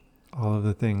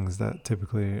things that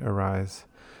typically arise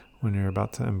when you're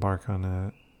about to embark on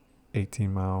a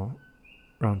 18-mile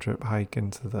round trip hike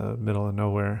into the middle of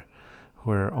nowhere,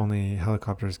 where only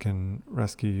helicopters can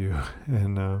rescue you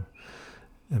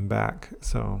and back.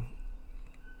 So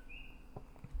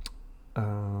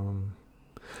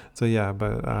yeah,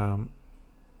 but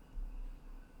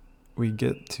we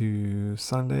get to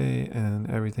Sunday and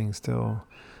everything's still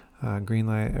green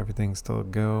light, everything's still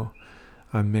go.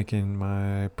 I'm making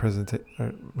my presentation.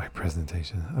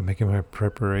 I'm making my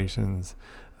preparations,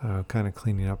 kind of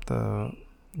cleaning up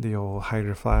the old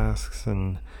hydro flasks,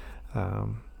 and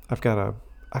I've got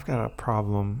a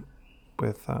problem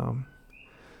with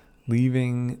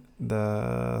leaving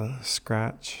the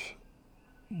scratch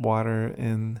water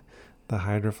in the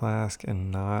hydro flask and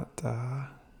not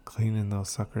cleaning those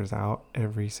suckers out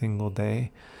every single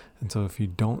day. And so if you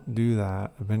don't do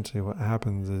that, eventually what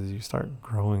happens is you start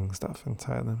growing stuff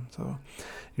inside them. So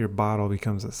your bottle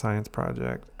becomes a science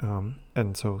project.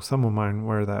 And so some of mine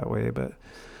were that way, but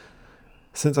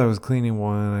since I was cleaning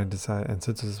one, I decided, and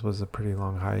since this was a pretty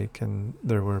long hike and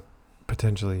there were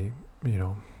potentially,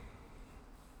 5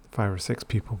 or 6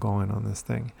 people going on this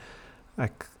thing, I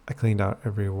cleaned out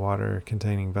every water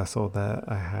containing vessel that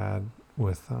I had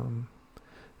with,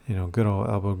 good old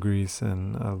elbow grease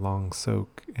and a long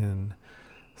soak in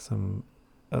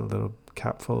a little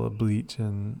cap full of bleach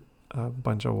and a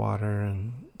bunch of water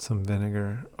and some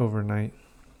vinegar overnight.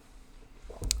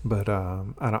 But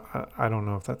I don't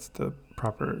know if that's the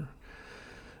proper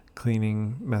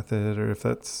cleaning method, or if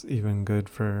that's even good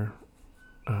for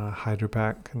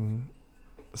hydropack and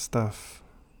stuff.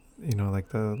 Like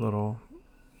the little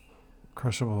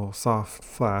crushable soft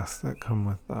flasks that come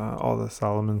with all the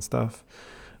Solomon stuff,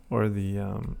 or the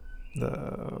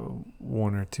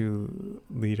 1 or 2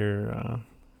 liter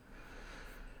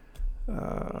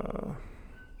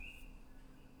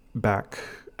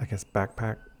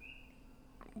backpack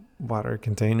water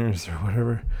containers or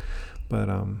whatever. But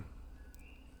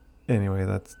anyway,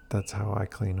 that's how I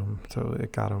clean them. So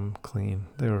it got them clean.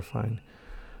 They were fine.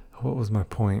 What was my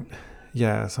point?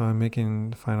 Yeah, so I'm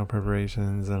making final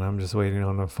preparations, and I'm just waiting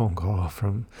on a phone call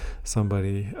from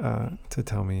somebody to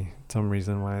tell me some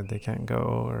reason why they can't go,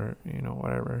 or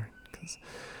whatever.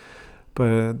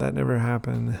 But that never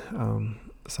happened.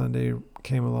 Sunday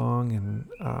came along, and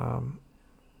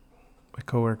my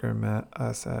coworker met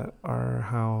us at our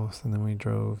house, and then we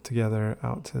drove together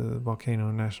out to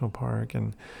Volcano National Park.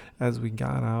 And as we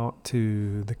got out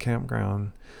to the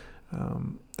campground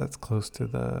that's close to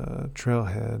the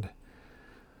trailhead,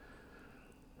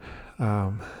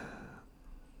 I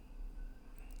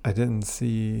didn't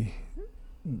see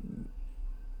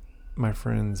my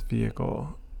friend's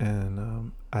vehicle,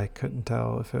 and I couldn't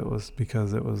tell if it was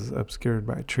because it was obscured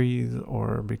by trees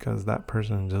or because that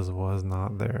person just was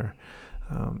not there.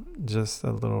 Just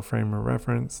a little frame of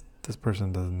reference: this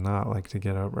person does not like to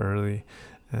get up early,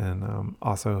 and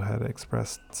also had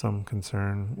expressed some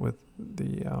concern with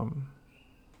the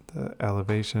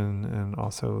elevation, and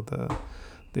also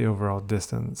the overall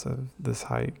distance of this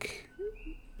hike.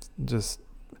 Just,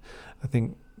 I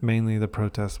think mainly the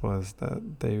protest was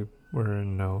that they were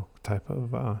in no type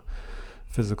of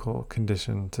physical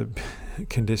conditioning to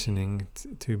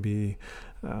be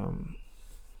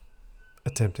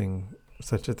attempting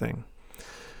such a thing.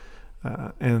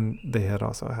 And they had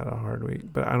also had a hard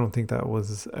week, but I don't think that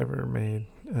was ever made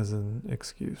as an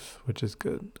excuse, which is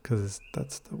good, because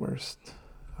that's the worst.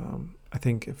 I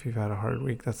think if you've had a hard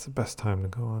week, that's the best time to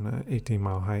go on an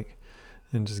 18-mile hike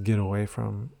and just get away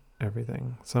from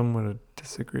everything. Some would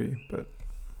disagree, but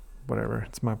whatever.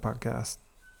 It's my podcast.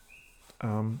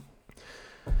 Um,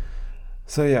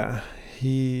 so yeah,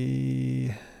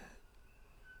 he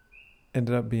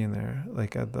ended up being there.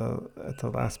 Like at the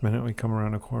last minute, we come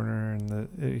around a corner, and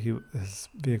his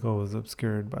vehicle was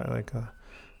obscured by like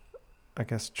I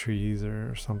guess trees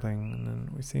or something, and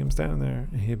then we see him standing there,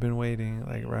 and he had been waiting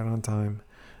like right on time.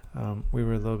 We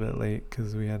were a little bit late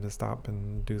because we had to stop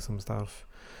and do some stuff.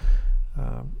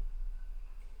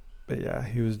 But yeah,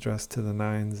 he was dressed to the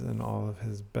nines in all of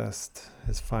his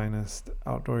finest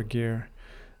outdoor gear.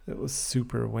 It was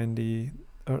super windy.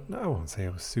 No, I won't say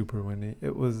it was super windy.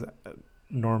 It was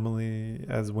normally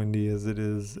as windy as it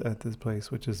is at this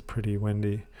place, which is pretty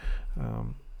windy.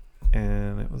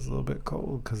 And it was a little bit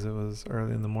cold because it was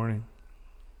early in the morning.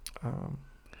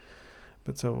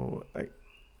 But so I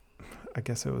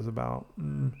guess it was about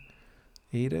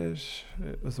 8ish.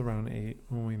 It was around 8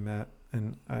 when we met.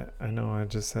 And I know I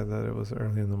just said that it was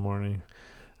early in the morning.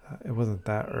 It wasn't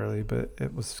that early, but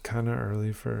it was kind of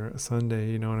early for a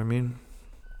Sunday, you know what I mean?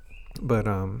 But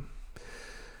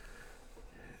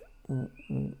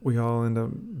we all end up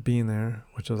being there,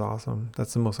 which was awesome.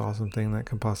 That's the most awesome thing that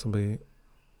can possibly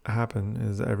happen,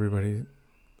 is everybody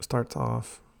starts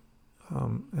off,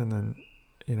 and then,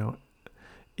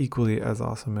 equally as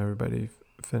awesome everybody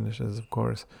finishes, of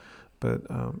course. But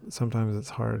sometimes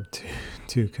it's hard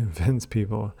to convince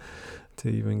people to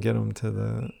even get them to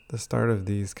the start of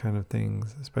these kind of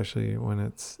things, especially when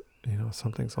it's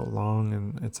something so long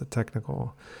and it's a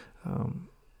technical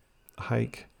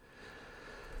hike.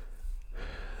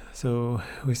 So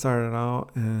we started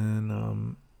out,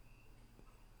 and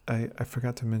I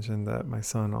forgot to mention that my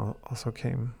son also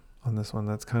came on this one.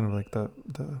 That's kind of like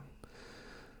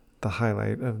the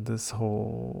highlight of this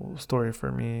whole story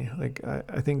for me. Like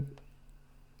I think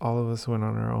all of us went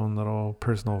on our own little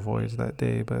personal voyage that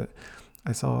day, but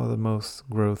I saw the most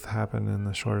growth happen in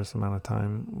the shortest amount of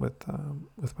time with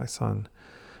my son.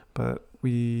 But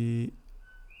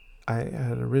I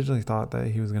had originally thought that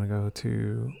he was going to go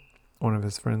to one of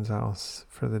his friends' house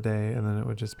for the day, and then it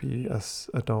would just be us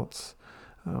adults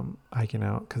hiking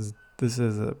out, because this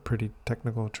is a pretty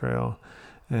technical trail,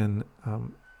 and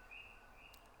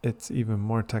it's even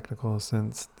more technical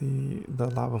since the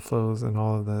lava flows and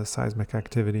all of the seismic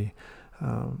activity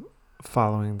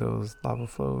following those lava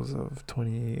flows of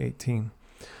 2018.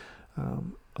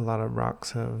 A lot of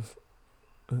rocks have,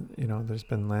 there's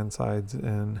been landslides,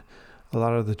 and a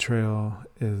lot of the trail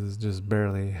is just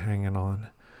barely hanging on.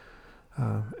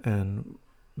 And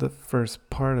the first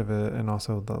part of it, and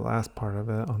also the last part of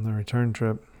it on the return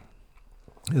trip,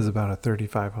 is about a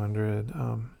 3,500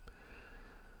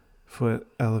 foot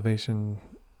elevation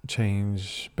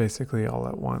change, basically all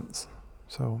at once.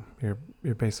 So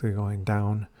you're basically going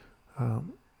down,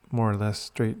 more or less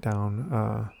straight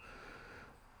down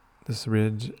this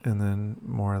ridge, and then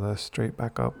more or less straight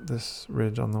back up this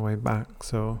ridge on the way back.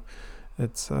 So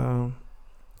it's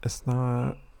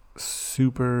not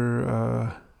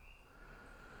super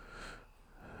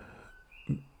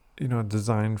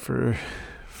designed for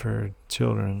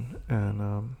children,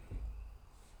 and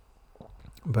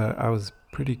but I was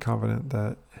pretty confident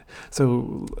that,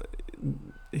 so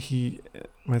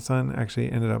my son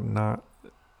actually ended up not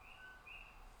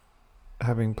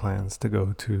having plans to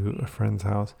go to a friend's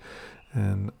house,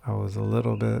 and I was a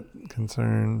little bit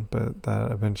concerned, but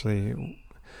that eventually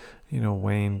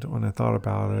waned when I thought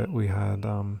about it. We had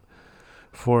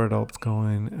 4 adults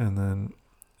going, and then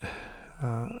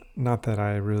not that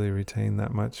I really retain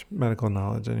that much medical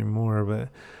knowledge anymore, but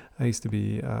I used to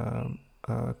be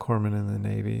a corpsman in the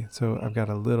Navy, so I've got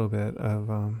a little bit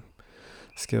of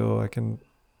skill. I can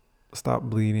stop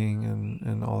bleeding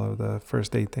and all of the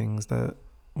first aid things that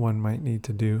one might need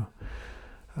to do.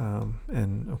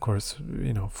 And of course,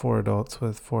 4 adults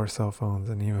with 4 cell phones,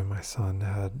 and even my son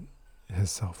had his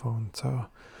cell phone. So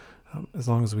as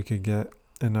long as we could get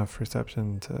enough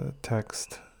reception to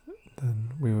text,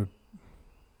 then we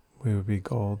would be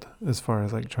gold as far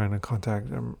as like trying to contact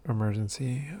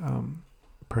emergency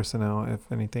personnel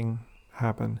if anything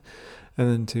happened. And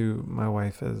then too, my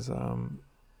wife is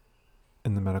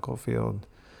in the medical field,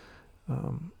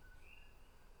 and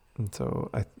so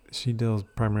she deals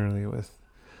primarily with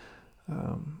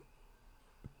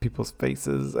people's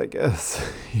faces, I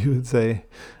guess you would say,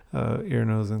 ear,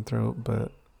 nose, and throat,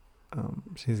 but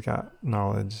she's got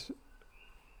knowledge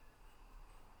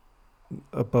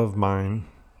above mine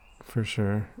for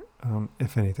sure,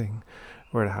 if anything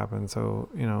were to happen. So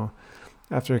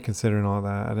after considering all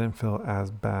that, I didn't feel as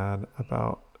bad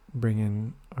about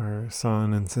bringing our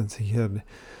son, and since he had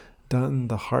done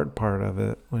the hard part of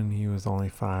it when he was only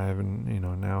 5,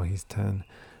 and now he's 10,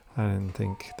 I didn't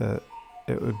think that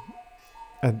it would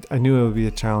I knew it would be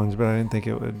a challenge, but I didn't think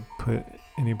it would put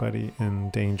anybody in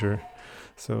danger.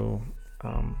 So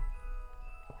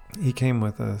he came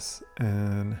with us,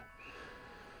 and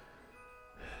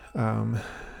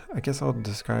I guess I'll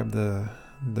describe the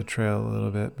trail a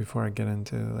little bit before I get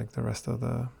into like the rest of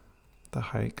the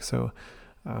hike. So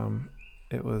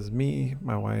it was me,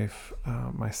 my wife,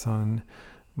 my son,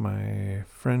 my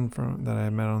friend from that I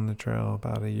met on the trail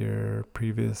about a year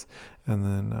previous, and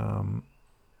then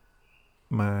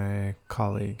my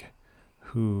colleague,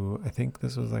 who I think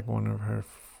this was like one of her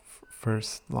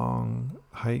first long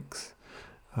hikes.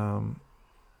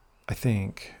 I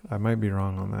think I might be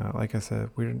wrong on that. Like I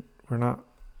said, we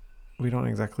don't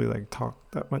exactly like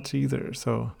talk that much either.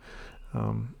 So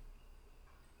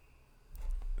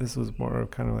this was more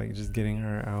kind of like just getting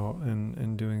her out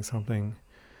and doing something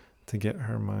to get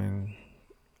her mind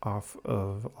off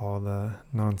of all the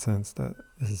nonsense that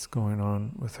is going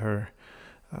on with her.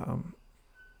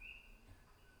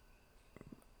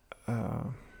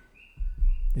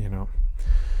 You know,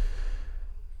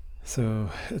 so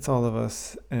it's all of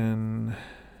us. And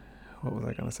what was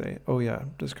I going to say? Oh yeah,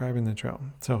 describing the trail.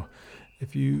 So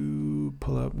if you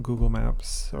pull up Google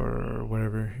Maps or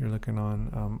whatever you're looking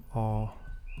on, all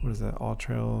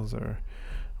trails or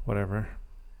whatever,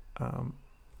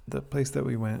 the place that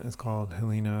we went is called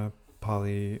Helena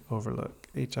Pali Overlook.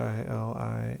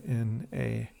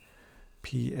 HILINAPALI.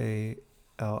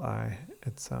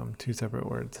 It's two separate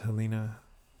words, Helena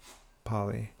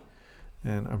Pali.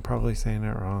 And I'm probably saying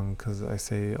it wrong because I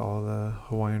say all the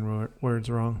Hawaiian words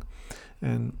wrong,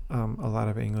 and a lot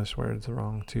of English words are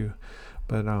wrong too.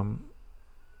 But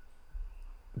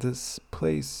this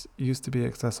place used to be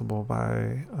accessible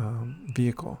by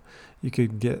vehicle. You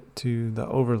could get to the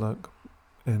overlook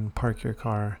and park your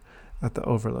car at the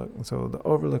overlook. So the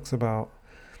overlook's about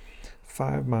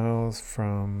 5 miles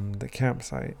from the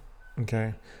campsite.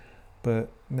 Okay.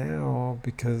 But now,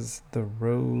 because the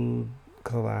road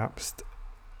collapsed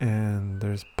and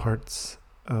there's parts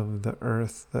of the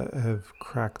earth that have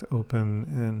cracked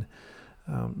open,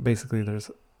 and basically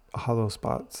there's hollow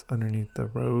spots underneath the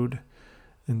road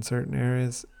in certain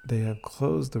areas, they have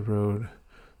closed the road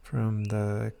from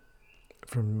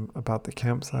about the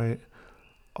campsite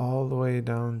all the way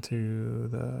down to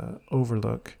the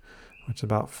overlook, which is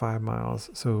about 5 miles.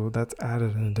 So that's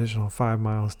added an additional 5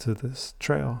 miles to this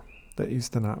trail that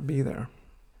used to not be there.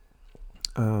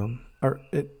 Or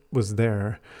it was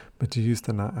there, but you used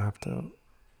to not have to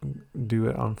do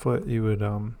it on foot. You would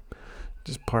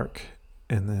just park,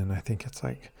 and then I think it's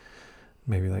like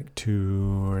maybe like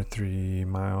 2 or 3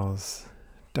 miles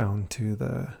down to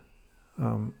the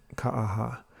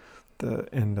Ka'aha, the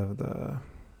end of the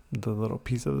little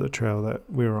piece of the trail that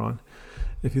we were on.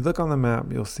 If you look on the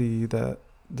map, you'll see that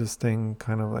this thing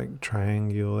kind of like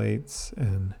triangulates,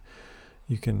 and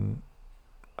you can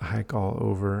hike all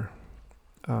over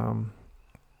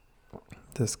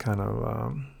this kind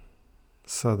of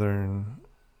southeastern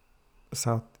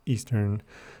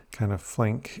kind of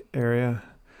flank area,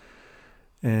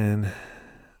 and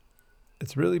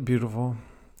it's really beautiful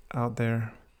out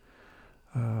there.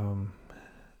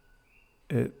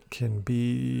 It can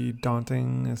be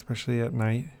daunting, especially at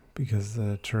night, because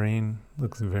the terrain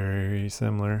looks very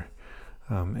similar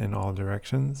in all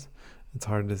directions. It's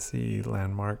hard to see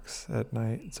landmarks at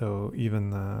night, so even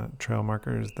the trail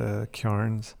markers, the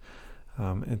cairns,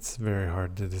 it's very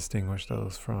hard to distinguish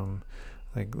those from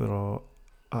like little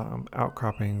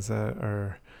outcroppings that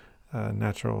are a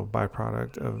natural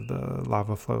byproduct of the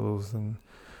lava flows. And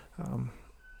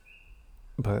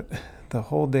but the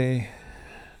whole day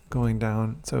going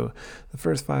down, so the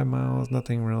first 5 miles,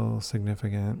 nothing real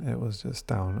significant. It was just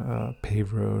down a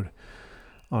paved road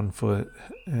on foot,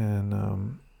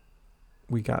 and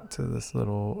we got to this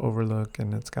little overlook,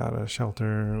 and it's got a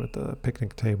shelter with a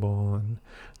picnic table, and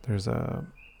there's an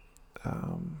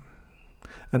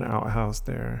outhouse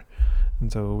there.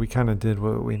 And so we kind of did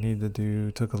what we needed to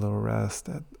do, took a little rest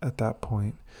at that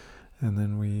point, and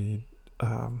then we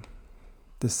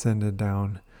descended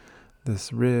down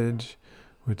this ridge,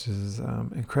 which is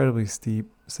incredibly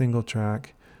steep, single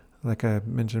track. Like I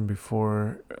mentioned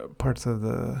before, parts of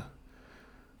the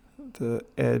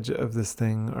edge of this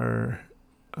thing are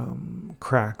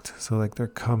cracked, so like they're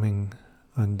coming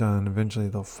undone. Eventually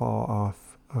they'll fall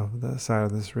off of the side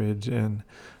of this ridge and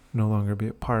no longer be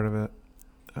a part of it.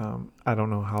 I don't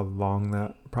know how long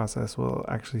that process will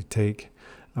actually take.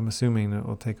 I'm assuming it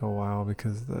will take a while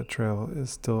because the trail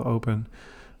is still open,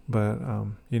 but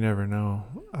you never know.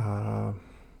 A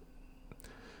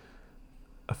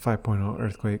 5.0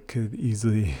 earthquake could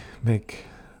easily make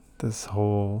this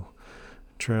whole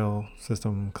trail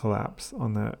system collapse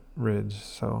on that ridge.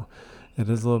 So it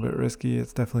is a little bit risky.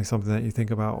 It's definitely something that you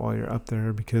think about while you're up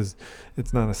there, because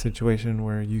it's not a situation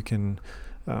where you can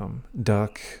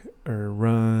duck or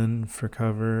run for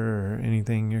cover or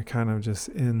anything. You're kind of just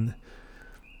in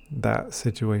that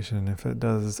situation if it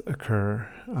does occur.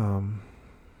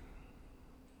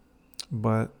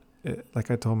 But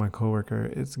like I told my coworker,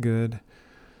 it's good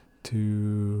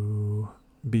to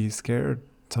be scared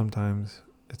sometimes.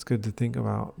 It's good to think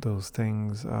about those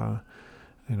things,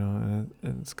 and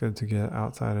it's good to get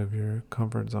outside of your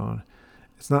comfort zone.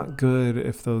 It's not good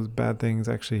if those bad things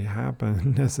actually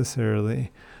happen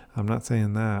necessarily. I'm not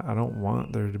saying that. I don't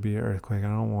want there to be an earthquake. I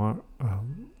don't want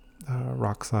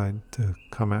rock slide to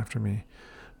come after me.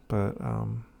 But,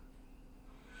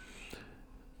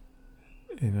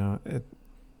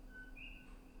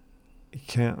 you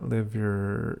can't live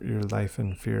your life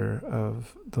in fear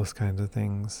of those kinds of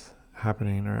things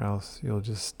happening, or else you'll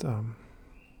just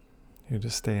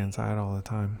stay inside all the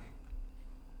time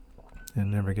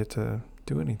and never get to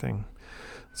do anything.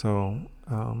 So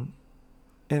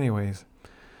anyways,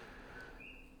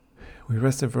 we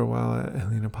rested for a while at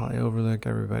Helena Poly Overlook.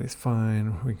 Everybody's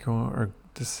fine. We are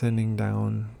descending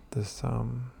down this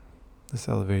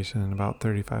elevation, about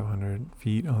 3,500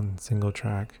 feet on single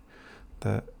track.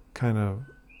 That kind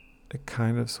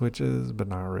of switches, but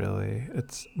not really.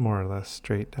 It's more or less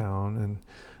straight down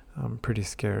and pretty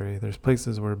scary. There's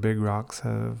places where big rocks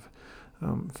have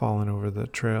fallen over the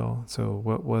trail. So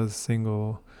what was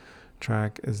single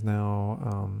track is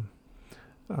now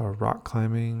a rock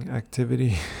climbing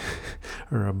activity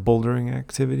or a bouldering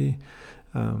activity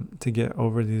to get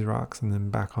over these rocks and then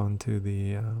back onto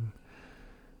the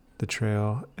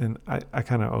trail. And I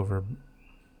kind of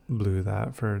overblew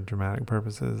that for dramatic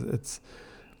purposes.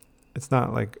 It's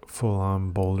not like full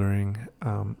on bouldering,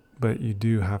 but you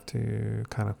do have to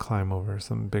kind of climb over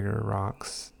some bigger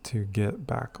rocks to get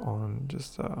back on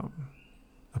just a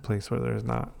place where there's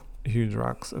not huge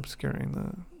rocks obscuring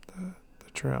the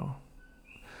trail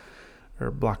or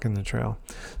blocking the trail.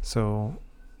 So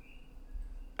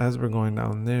as we're going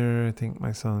down there, I think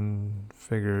my son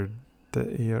figured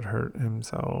that he had hurt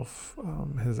himself,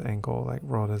 his ankle, like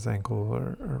rolled his ankle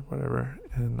or whatever.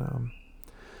 And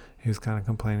he was kind of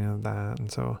complaining of that.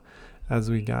 And so as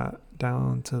we got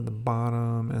down to the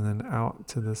bottom and then out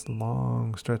to this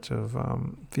long stretch of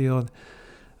field,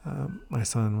 my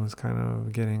son was kind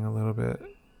of getting a little bit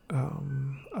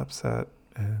upset.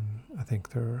 And I think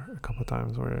there were a couple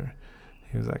times where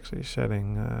he was actually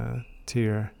shedding a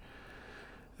tear.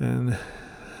 And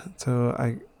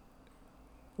so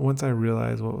once I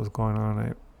realized what was going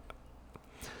on,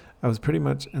 I was pretty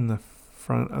much in the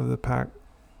front of the pack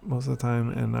most of the time,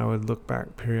 and I would look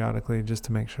back periodically just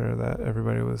to make sure that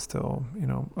everybody was still,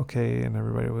 okay, and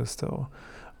everybody was still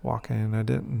walking. I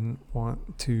didn't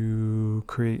want to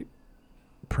create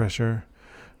pressure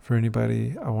for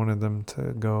anybody. I wanted them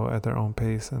to go at their own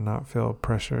pace and not feel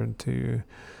pressured to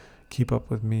keep up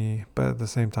with me. But at the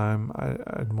same time,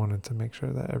 I wanted to make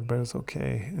sure that everybody was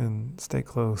okay and stay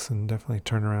close and definitely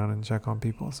turn around and check on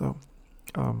people. So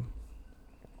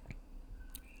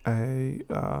I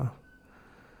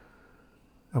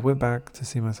went back to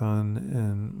see my son,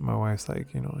 and my wife's like,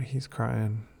 he's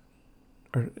crying.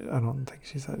 Or I don't think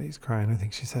she said he's crying. I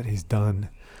think she said he's done.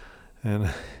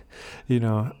 And,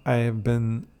 I have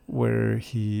been where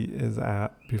he is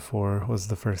at before was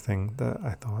the first thing that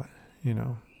I thought,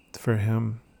 for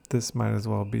him, this might as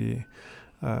well be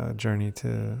a journey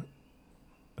to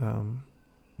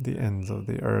the ends of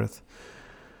the earth.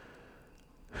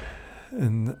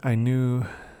 And I knew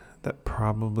that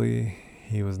probably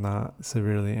he was not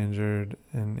severely injured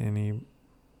in any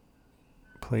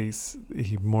place.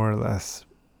 He more or less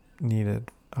needed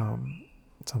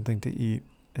something to eat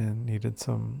and needed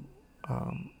some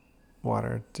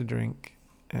water to drink.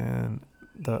 And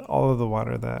all of the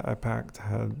water that I packed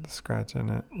had scratch in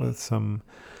it with some,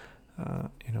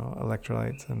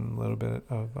 electrolytes and a little bit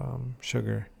of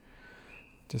sugar,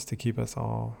 just to keep us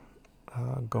all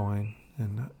going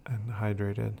and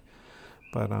hydrated.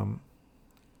 But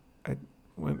I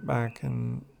went back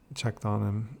and checked on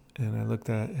him, and I looked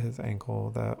at his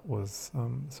ankle that was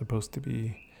supposed to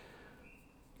be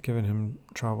giving him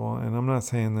trouble. And I'm not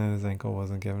saying that his ankle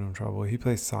wasn't giving him trouble. He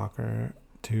plays soccer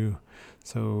too,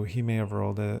 so he may have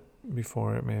rolled it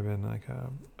before. It may have been like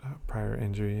a prior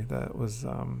injury that was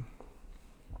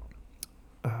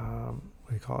what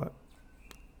do you call it,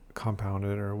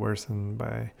 compounded or worsened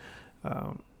by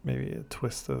maybe a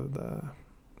twist of the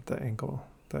ankle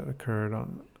that occurred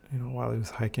on while he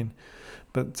was hiking.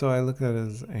 But so I looked at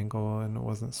his ankle, and it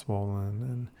wasn't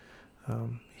swollen,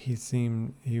 and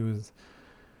he was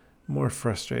more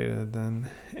frustrated than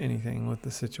anything with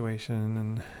the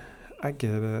situation. I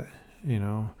get it. You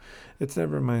know, it's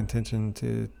never my intention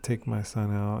to take my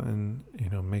son out and,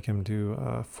 make him do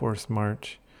a forced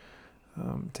march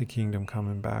to Kingdom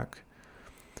Coming Back.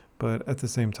 But at the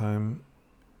same time,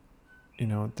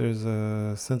 there's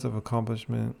a sense of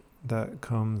accomplishment that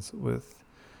comes with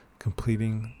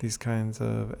completing these kinds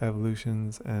of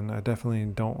evolutions, and I definitely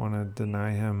don't want to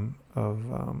deny him of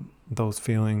those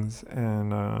feelings.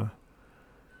 And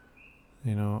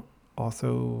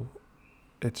also,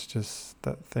 it's just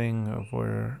that thing of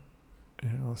where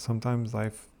sometimes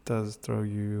life does throw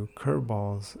you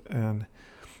curveballs, and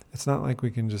it's not like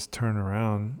we can just turn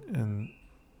around and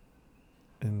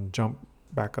jump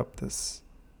back up this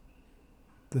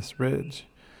ridge.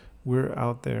 We're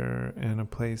out there in a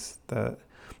place that,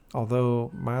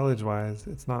 although mileage wise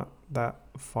it's not that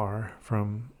far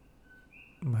from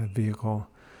my vehicle,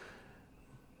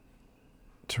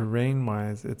 terrain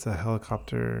wise it's a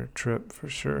helicopter trip for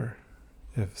sure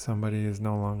if somebody is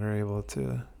no longer able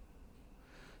to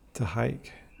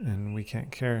hike and we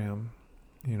can't carry them.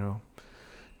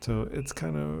 So it's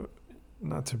kind of,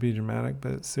 not to be dramatic,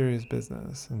 but serious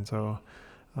business. And so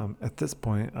at this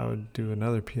point I would do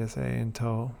another PSA and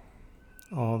tell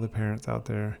all the parents out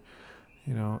there,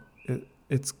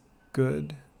 it's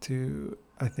good to,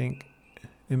 I think,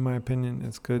 in my opinion,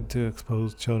 it's good to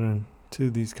expose children to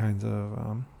these kinds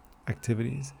of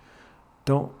activities.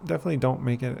 Definitely don't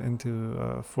make it into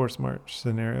a forced march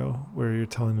scenario where you're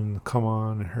telling them to come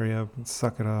on and hurry up and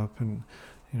suck it up and,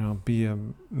 be a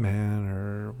man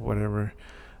or whatever.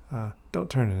 Don't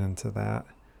turn it into that.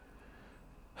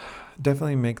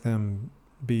 Definitely make them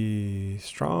be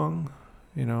strong,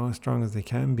 as strong as they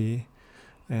can be.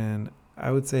 And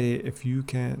I would say if you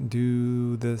can't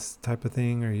do this type of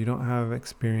thing or you don't have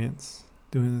experience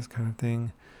doing this kind of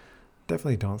thing,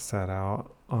 definitely don't set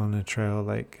out on a trail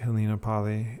like Helena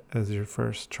Poly as your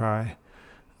first try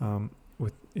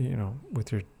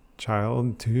with your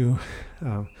child too.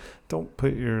 Don't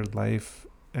put your life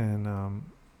and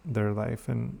their life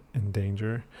in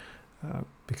danger,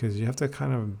 because you have to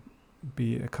kind of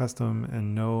be accustomed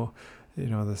and know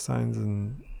the signs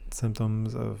and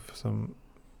symptoms of some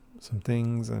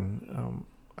things, and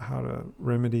how to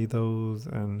remedy those.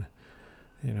 And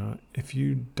if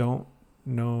you don't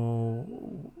know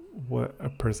what a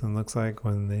person looks like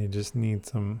when they just need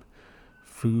some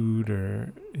food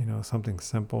or something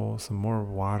simple, some more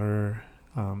water,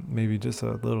 maybe just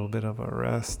a little bit of a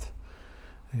rest,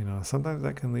 sometimes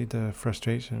that can lead to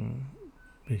frustration,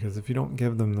 because if you don't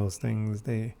give them those things,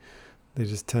 they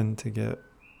just tend to get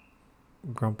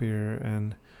grumpier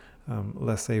and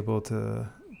less able to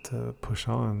push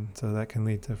on. So that can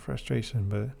lead to frustration.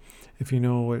 But if you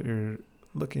know what you're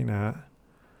looking at,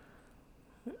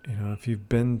 if you've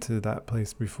been to that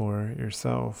place before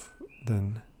yourself,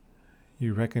 then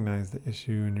you recognize the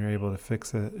issue and you're able to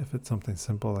fix it if it's something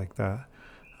simple like that.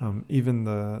 Even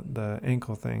the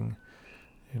ankle thing,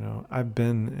 I've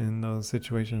been in those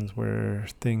situations where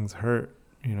things hurt,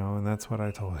 and that's what I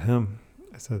told him.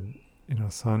 I said,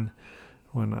 son,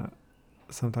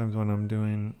 sometimes when I'm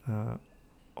doing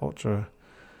ultra,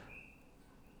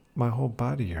 my whole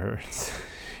body hurts,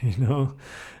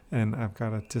 and I've got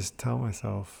to just tell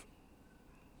myself,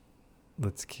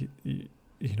 let's keep,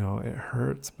 it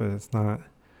hurts, but it's not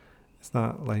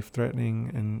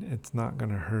life-threatening, and it's not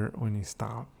going to hurt when you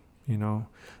stop.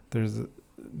 There's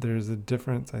a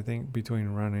difference, I think, between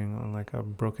running on like a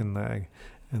broken leg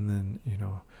and then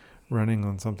running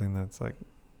on something that's like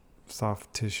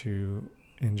soft tissue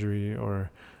injury, or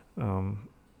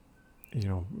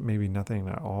maybe nothing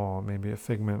at all, maybe a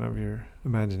figment of your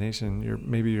imagination,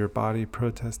 maybe your body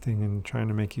protesting and trying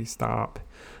to make you stop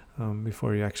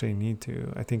before you actually need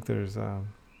to. I think there's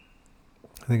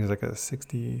like a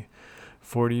 60-40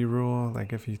 rule.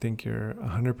 Like if you think you're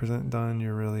 100% done,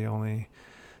 you're really only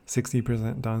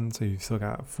 60% done, so you've still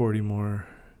got 40%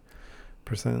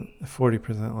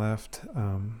 left.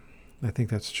 I think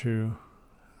that's true.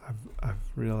 I've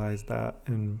realized that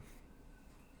in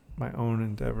my own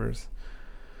endeavors.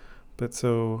 But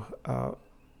so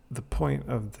the point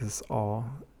of this all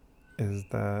is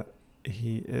that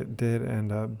it did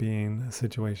end up being a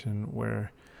situation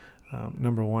where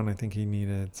number one, I think he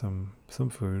needed some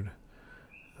food,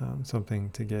 something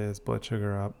to get his blood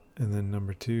sugar up, and then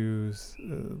number two is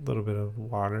a little bit of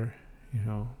water,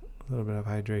 a little bit of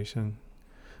hydration,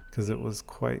 because it was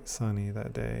quite sunny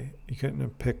that day. You couldn't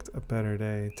have picked a better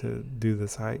day to do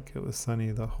this hike. It was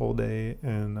sunny the whole day,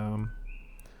 and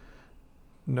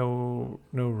no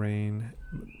rain.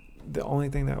 The only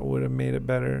thing that would have made it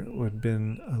better would have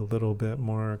been a little bit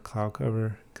more cloud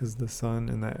cover, because the sun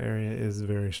in that area is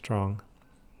very strong.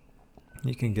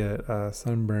 You can get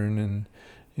sunburn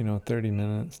 30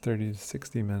 minutes, 30 to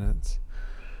 60 minutes,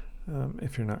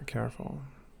 if you're not careful.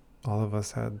 All of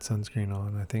us had sunscreen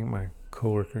on. I think my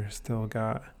coworker still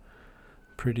got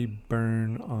pretty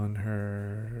burn on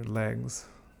her legs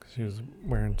because she was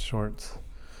wearing shorts.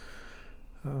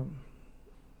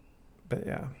 But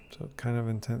yeah, so kind of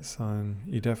intense sun.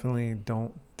 You definitely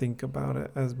don't think about it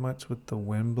as much with the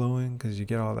wind blowing because you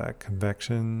get all that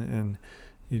convection, and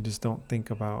you just don't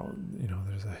think about,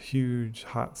 there's a huge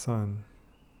hot sun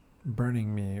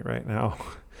burning me right now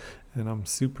and I'm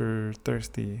super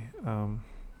thirsty. I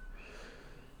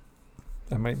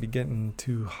might be getting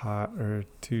too hot or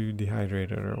too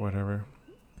dehydrated or whatever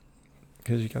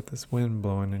because you got this wind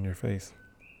blowing in your face.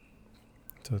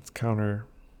 So it's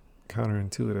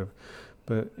counterintuitive.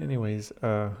 But anyways,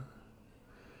 so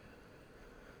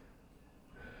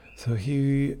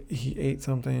he ate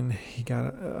something. He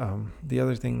got the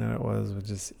other thing that it was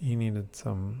just he needed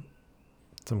some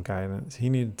guidance. He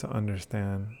needed to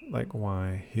understand like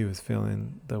why he was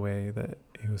feeling the way that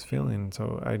he was feeling.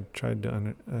 So I tried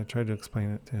to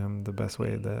explain it to him the best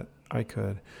way that I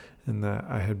could, and that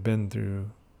I had been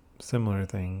through similar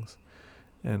things,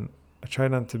 and I try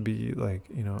not to be like,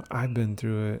 I've been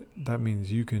through it, that means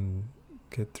you can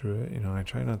get through it. I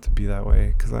try not to be that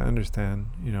way because I understand,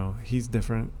 he's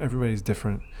different. Everybody's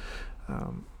different.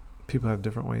 People have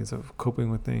different ways of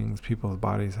coping with things. People's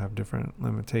bodies have different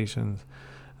limitations.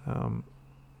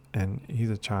 And he's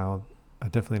a child. I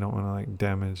definitely don't want to like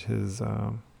damage his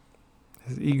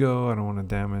ego. I don't want to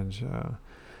damage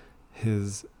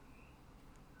his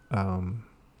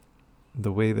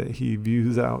the way that he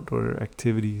views outdoor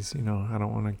activities. I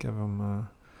don't want to give him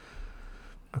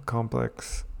a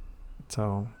complex.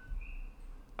 So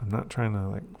I'm not trying to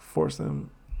like force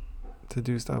him to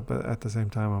do stuff, but at the same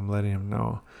time I'm letting him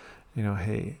know,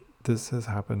 hey, this has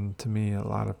happened to me a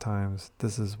lot of times.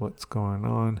 This is what's going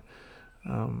on.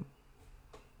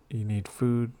 You need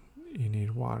food, you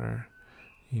need water,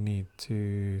 you need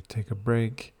to take a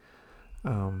break.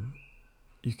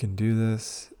 You can do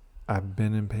this. I've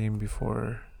been in pain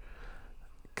before,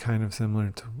 kind of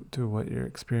similar to what you're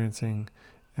experiencing,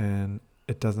 and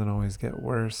it doesn't always get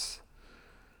worse.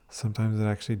 Sometimes it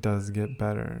actually does get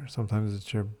better. Sometimes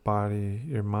it's your body,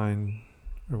 your mind,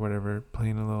 or whatever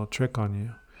playing a little trick on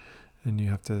you, and you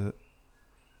have to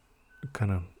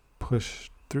kind of push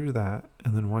through that.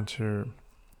 And then once your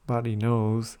body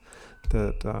knows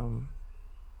that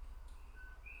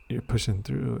you're pushing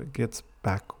through, it gets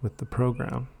back with the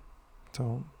program.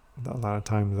 So a lot of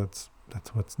times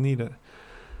that's what's needed.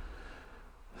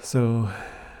 So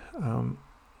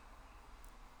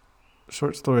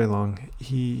short story long,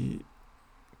 he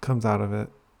comes out of it.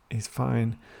 He's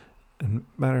fine. And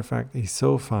matter of fact, he's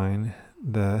so fine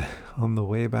that on the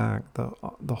way back,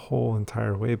 the whole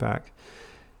entire way back,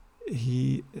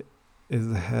 he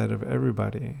is ahead of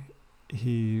everybody.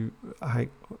 He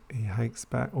hikes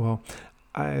back. Well,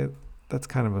 that's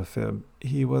kind of a fib.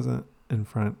 He wasn't in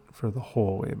front for the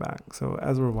whole way back. So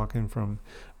as we're walking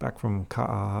back from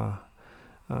Ka'aha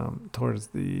towards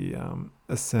the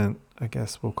ascent, I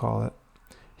guess we'll call it,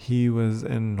 he was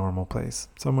in normal place,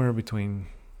 somewhere between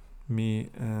me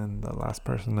and the last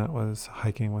person that was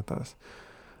hiking with us.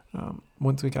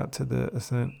 Once we got to the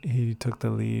ascent, he took the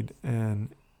lead, and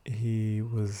he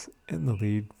was in the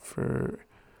lead for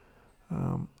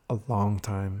a long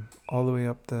time, all the way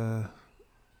up to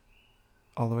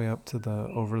the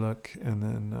overlook, and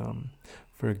then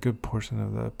for a good portion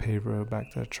of the paved road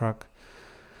back to the truck.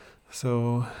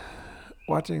 So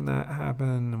watching that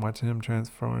happen, watching him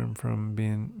transform from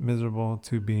being miserable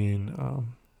to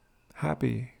being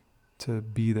happy to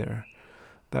be there,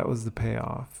 that was the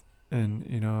payoff. And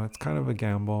it's kind of a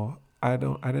gamble. I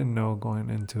didn't know going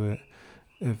into it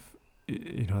if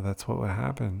that's what would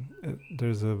happen.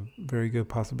 There's a very good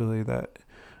possibility that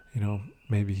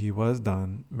maybe he was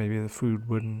done. Maybe the food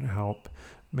wouldn't help.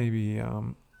 Maybe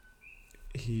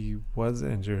he was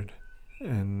injured,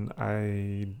 and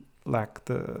I lack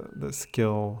the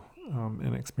skill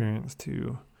and experience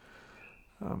to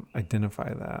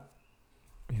identify that.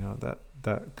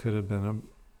 That could have been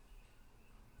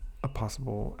a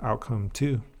possible outcome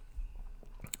too.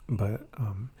 But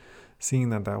seeing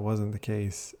that wasn't the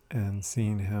case, and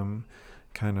seeing him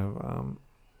kind of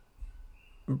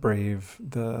brave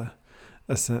the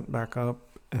ascent back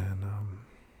up, and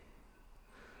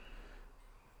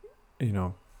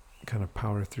kind of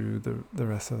power through the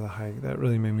rest of the hike, that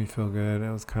really made me feel good.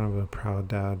 It was kind of a proud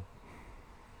dad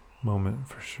moment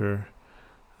for sure.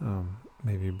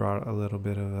 Maybe brought a little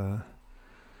bit of a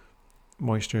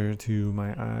moisture to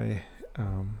my eye.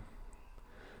 And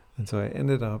so I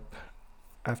ended up,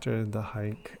 after the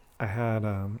hike, I had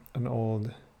an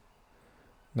old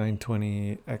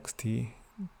 920 XT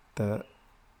that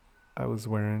I was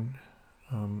wearing,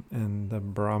 and the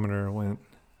barometer went.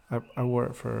 I wore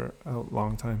it for a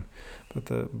long time, but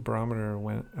the barometer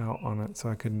went out on it, so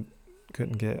I couldn't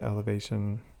get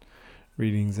elevation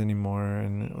readings anymore,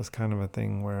 and it was kind of a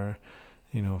thing where,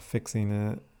 fixing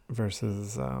it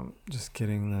versus just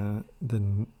getting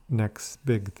the next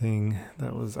big thing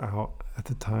that was out at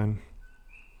the time.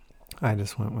 I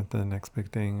just went with the next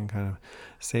big thing and kind of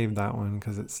saved that one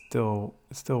because it still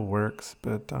works,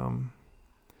 but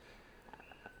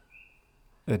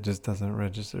it just doesn't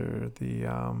register the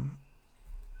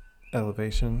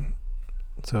elevation.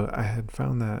 So I had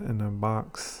found that in a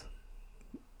box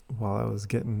while I was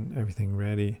getting everything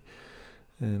ready,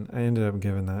 and I ended up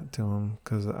giving that to him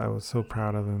because I was so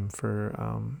proud of him for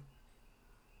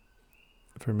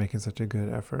making such a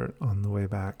good effort on the way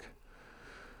back.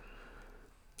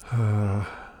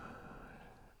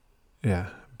 Yeah,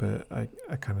 but I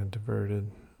kind of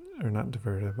not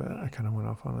diverted, but I kind of went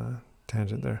off on a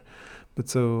tangent there. But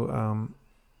so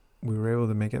we were able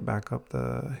to make it back up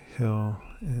the hill.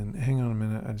 And hang on a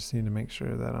minute, I just need to make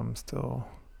sure that I'm still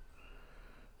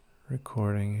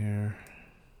recording here.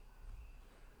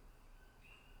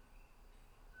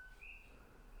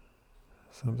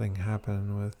 Something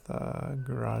happened with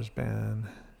GarageBand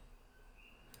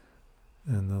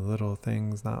and the little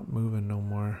thing's not moving no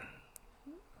more.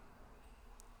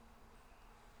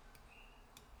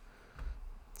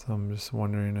 So I'm just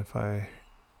wondering if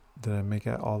did I make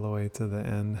it all the way to the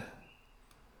end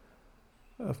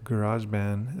of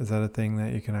GarageBand? Is that a thing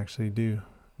that you can actually do?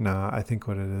 Nah, I think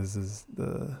what it is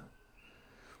the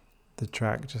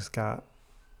track just got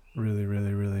really,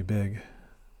 really, really big.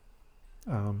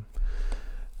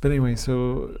 But anyway,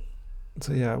 so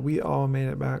yeah, we all made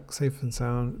it back safe and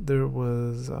sound. It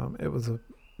was a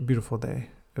beautiful day.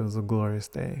 It was a glorious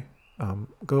day.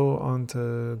 Go on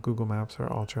to Google Maps or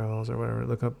All Trails or whatever.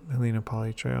 Look up Helena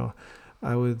Poly Trail.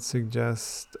 I would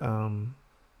suggest,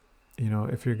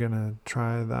 if you're gonna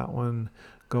try that one,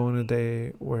 go on a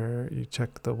day where you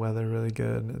check the weather really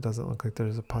good. It doesn't look like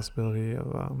there's a possibility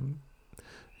of,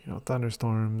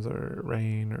 thunderstorms or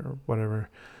rain or whatever,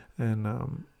 and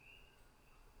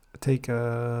take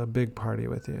a big party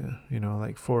with you.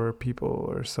 Like 4 people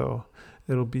or so.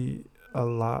 It'll be a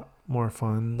lot more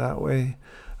fun that way.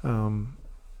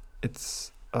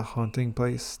 It's a haunting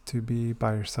place to be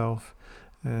by yourself,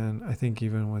 and I think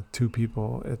even with 2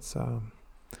 people, it's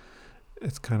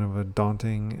kind of a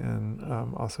daunting and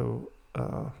also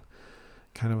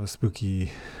kind of a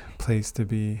spooky place to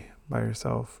be by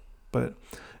yourself. But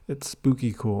it's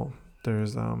spooky cool.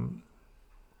 There's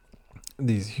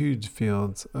these huge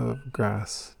fields of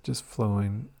grass just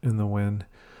flowing in the wind,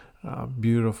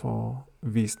 beautiful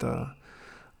vista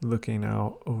looking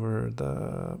out over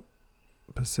the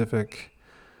Pacific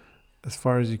as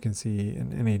far as you can see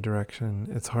in any direction.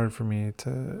 It's hard for me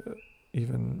to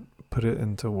even put it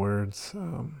into words,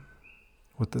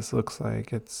 what this looks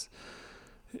like.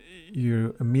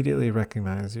 You immediately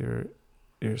recognize your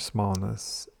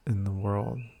smallness in the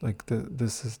world. Like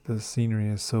the scenery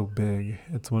is so big.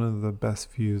 It's one of the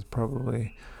best views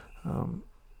probably on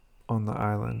the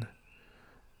island.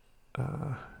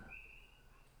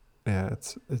 Yeah,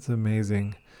 it's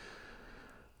amazing.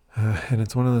 And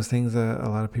it's one of those things that a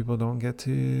lot of people don't get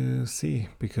to see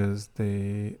because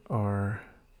they are,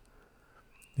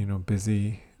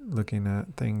 busy looking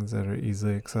at things that are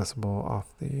easily accessible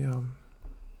off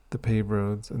the paved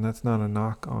roads. And that's not a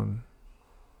knock on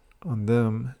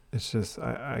them. It's just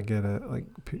I get it. Like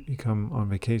you come on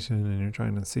vacation and you're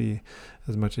trying to see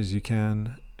as much as you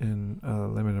can in a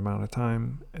limited amount of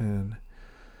time, and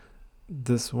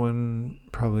this one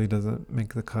probably doesn't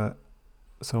make the cut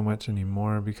so much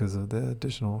anymore because of the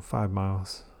additional 5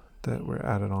 miles that were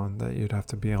added on that you'd have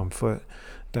to be on foot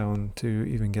down to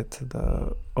even get to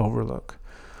the overlook.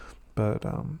 But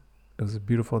it was a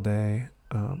beautiful day.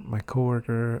 My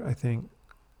coworker, I think,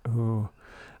 who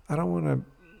I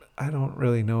don't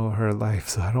really know her life,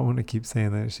 so I don't want to keep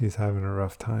saying that she's having a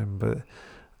rough time, but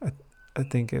I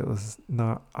think it was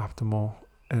not optimal,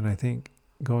 and I think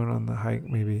going on the hike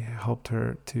maybe helped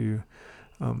her to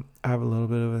have a little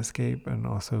bit of escape and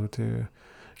also to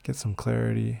get some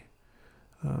clarity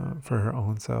for her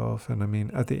own self. And I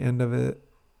mean, at the end of it,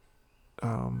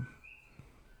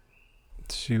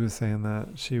 she was saying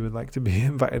that she would like to be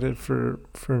invited for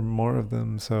more of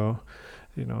them. So,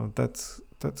 that's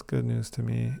good news to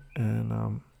me.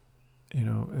 And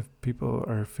if people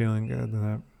are feeling good,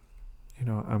 then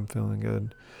I'm feeling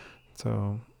good.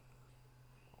 So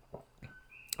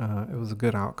it was a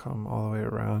good outcome all the way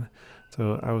around.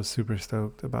 So I was super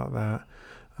stoked about that.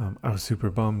 I was super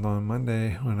bummed on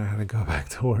Monday when I had to go back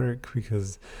to work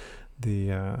because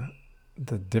the uh,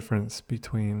 the difference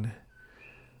between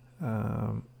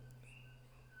um,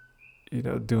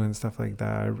 doing stuff like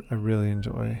that. I really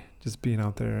enjoy just being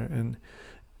out there and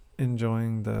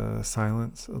enjoying the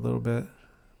silence a little bit,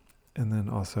 and then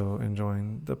also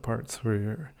enjoying the parts where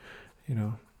you're, you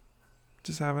know,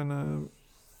 just having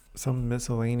some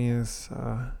miscellaneous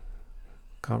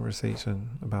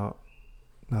conversation about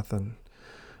nothing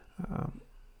um,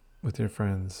 with your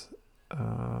friends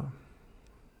uh,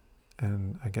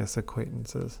 and I guess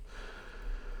acquaintances.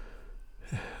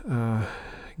 Uh,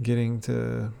 Getting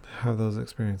to have those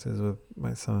experiences with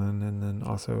my son, and then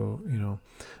also,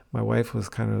 my wife was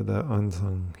kind of the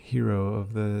unsung hero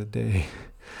of the day.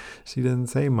 She didn't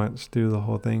say much through the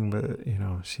whole thing, but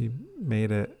she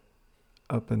made it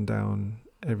up and down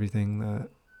everything that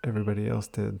everybody else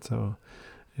did. So,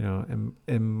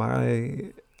 in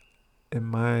my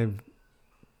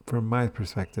from my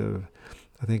perspective,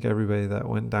 I think everybody that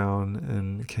went down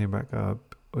and came back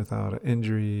up without an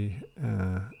injury,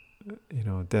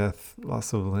 death,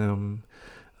 loss of limb,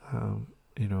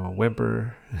 a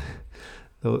whimper,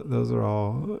 those are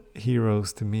all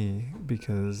heroes to me,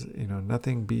 because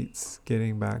nothing beats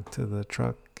getting back to the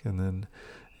truck and then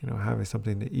having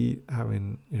something to eat,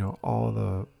 having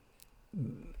all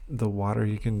the water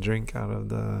you can drink out of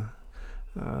the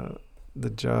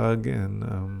jug,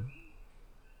 and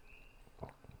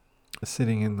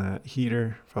sitting in that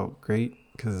heater felt great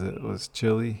because it was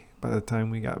chilly. By the time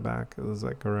we got back, it was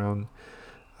like around,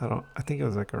 I think it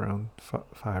was like around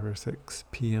 5 or 6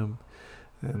 p.m.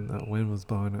 and the wind was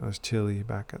blowing. It was chilly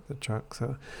back at the truck.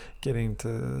 So getting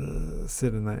to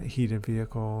sit in that heated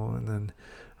vehicle and then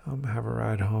have a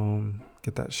ride home,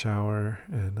 get that shower,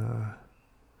 and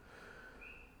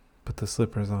put the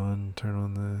slippers on, turn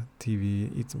on the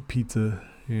TV, eat some pizza,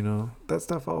 that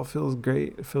stuff all feels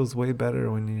great. It feels way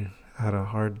better when you had a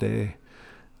hard day.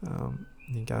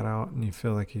 You got out and you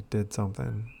feel like you did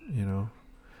something,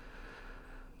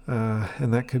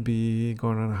 and that could be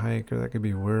going on a hike, or that could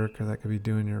be work, or that could be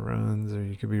doing your runs, or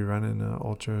you could be running an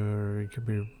ultra, or you could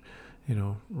be,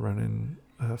 running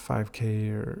a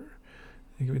 5K, or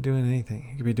you could be doing anything.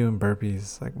 You could be doing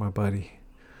burpees like my buddy.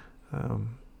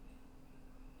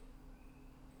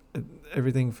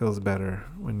 Everything feels better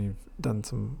when you've done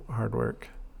some hard work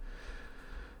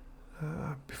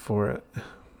before it.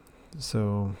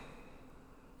 So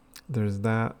there's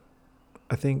that.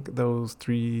 I think those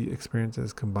 3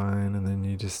 experiences combined, and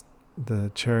then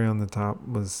the cherry on the top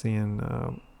was seeing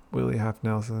Willie Half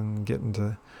Nelson, getting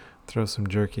to throw some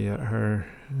jerky at her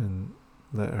and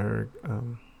let her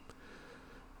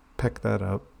peck that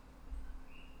up.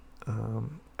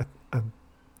 I'm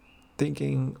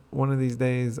thinking one of these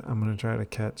days I'm going to try to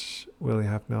catch Willie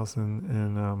Half Nelson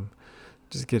and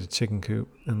just get a chicken coop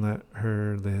and let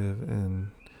her live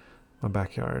in my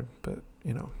backyard. But,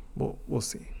 we'll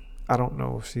see. I don't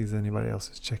know if she's anybody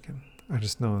else's chicken. I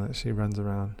just know that she runs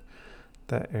around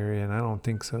that area, and I don't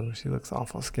think so. She looks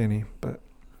awful skinny, but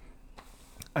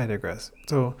I digress.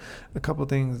 So a couple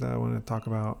things that I want to talk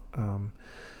about.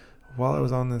 While I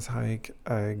was on this hike,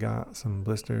 I got some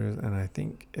blisters, and I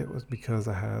think it was because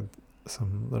I had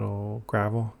some little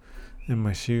gravel in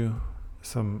my shoe.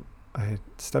 I had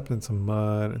stepped in some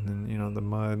mud, and then, the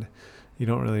mud, you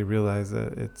don't really realize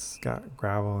that it's got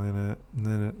gravel in it, and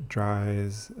then it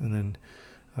dries, and then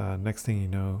next thing you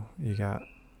know, you got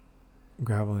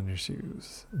gravel in your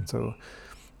shoes. And so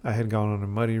I had gone on a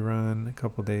muddy run a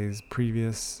couple days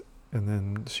previous, and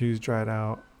then shoes dried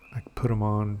out. I put them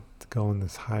on to go on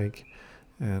this hike,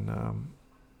 and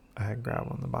I had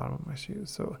gravel in the bottom of my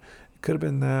shoes. So it could have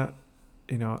been that.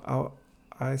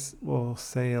 I will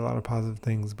say a lot of positive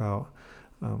things about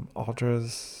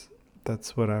ultras.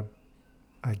 That's what I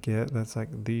get. That's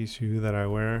like the shoe that I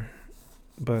wear.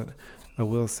 But I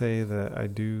will say that I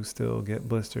do still get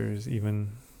blisters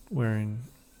even wearing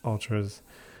ultras.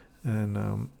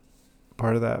 And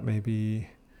part of that may be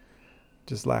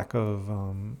just lack of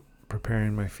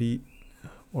preparing my feet,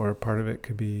 or part of it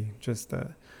could be just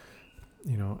that,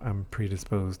 I'm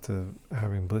predisposed to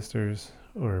having blisters,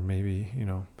 or maybe,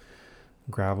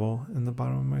 gravel in the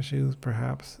bottom of my shoes,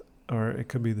 perhaps, or it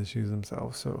could be the shoes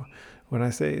themselves. So when I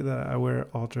say that I wear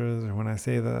ultras, or when I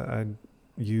say that I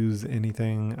use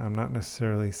anything, I'm not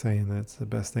necessarily saying that it's the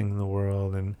best thing in the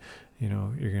world, and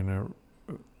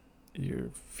your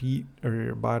feet or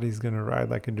your body's gonna ride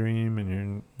like a dream and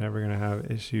you're never gonna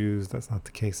have issues. That's not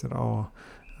the case at all.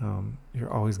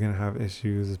 You're always gonna have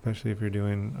issues, especially if you're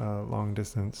doing a long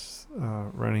distance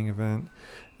running event.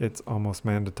 It's almost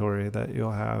mandatory that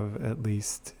you'll have at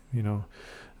least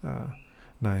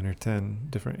 9 or 10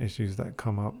 different issues that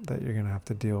come up that you're going to have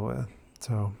to deal with.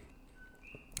 So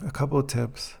a couple of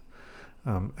tips.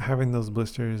 Having those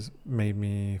blisters made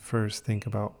me first think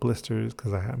about blisters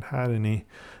because I hadn't had any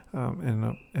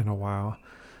in a while.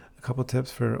 A couple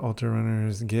tips for ultra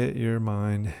runners: get your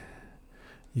mind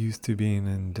used to being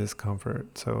in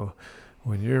discomfort. So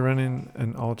when you're running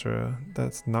an ultra,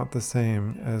 that's not the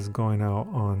same as going out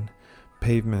on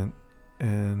pavement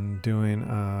and doing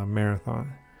a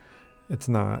marathon. It's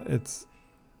not. It's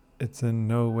in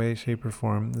no way, shape, or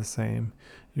form the same.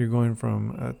 You're going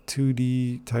from a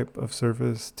 2D type of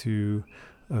surface to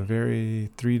a very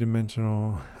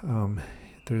three-dimensional.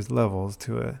 There's levels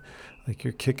to it. Like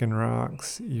you're kicking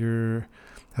rocks. You're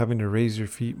having to raise your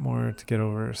feet more to get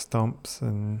over stumps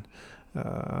and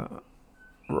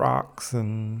rocks,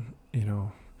 and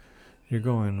you're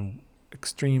going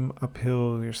extreme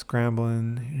uphill. You're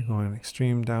scrambling. You're going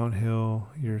extreme downhill.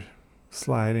 You're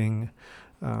sliding.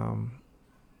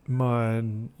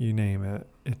 Mud, you name it.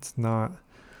 It's not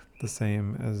the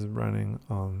same as running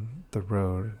on the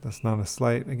road. That's not a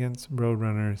slight against road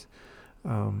runners.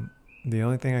 The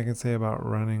only thing I can say about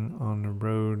running on the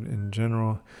road in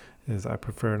general is I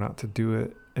prefer not to do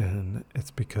it, and it's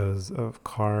because of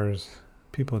cars.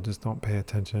 People just don't pay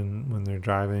attention when they're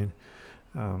driving.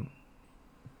 I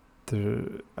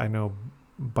know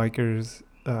bikers,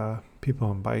 people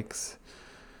on bikes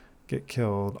get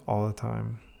killed all the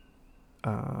time.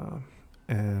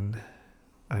 And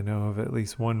I know of at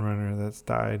least one runner that's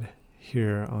died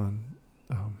here on,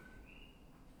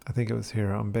 I think it was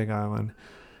here on Big Island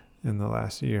in the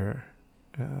last year.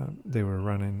 They were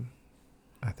running,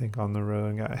 I think, on the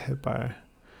road and got hit by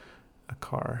a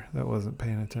car that wasn't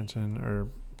paying attention, or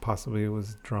possibly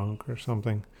was drunk or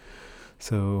something.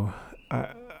 So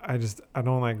I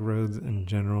don't like roads in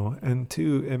general. And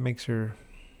two, it makes your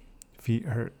feet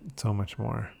hurt so much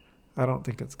more. I don't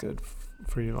think it's good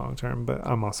for you long term, but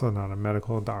I'm also not a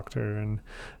medical doctor, and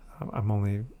I'm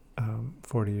only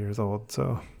 40 years old,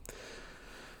 so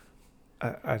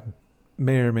I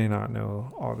may or may not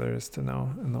know all there is to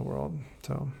know in the world.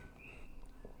 So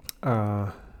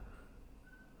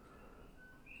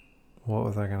what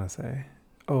was I gonna say?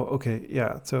 Oh, okay,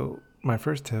 yeah. So my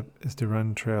first tip is to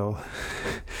run trail.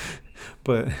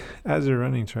 But as you're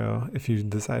running trail, if you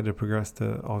decide to progress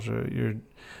to ultra, you're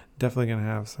definitely going to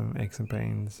have some aches and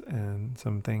pains and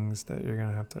some things that you're going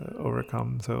to have to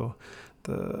overcome. So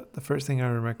the first thing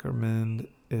I would recommend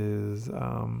is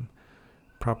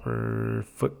proper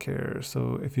foot care.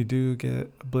 So if you do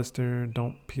get a blister,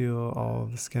 don't peel all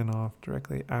the skin off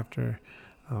directly after.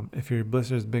 If your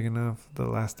blister is big enough, the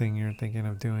last thing you're thinking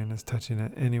of doing is touching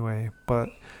it anyway. But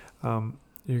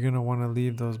you're going to want to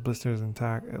leave those blisters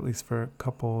intact at least for a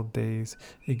couple days.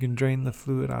 You can drain the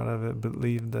fluid out of it, but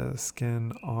leave the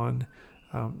skin on.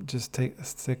 Just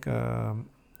stick a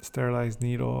sterilized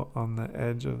needle on the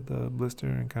edge of the blister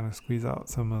and kind of squeeze out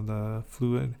some of the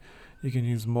fluid. You can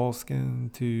use moleskin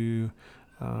to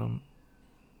kind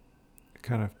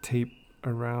of tape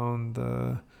around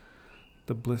the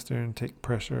blister and take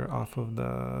pressure off of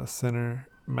the center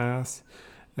mass.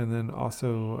 And then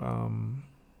also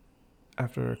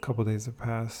after a couple days have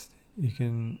passed, you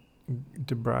can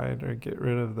debride or get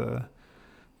rid of the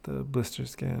blister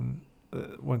skin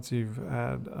once you've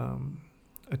had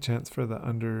a chance for the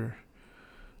under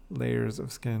layers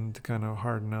of skin to kind of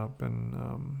harden up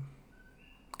and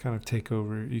kind of take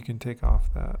over. You can take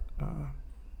off that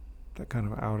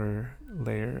kind of outer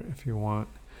layer if you want,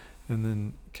 and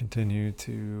then continue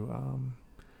to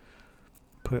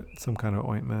put some kind of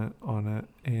ointment on it,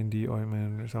 A&D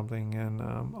ointment or something, and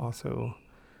also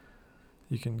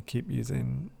you can keep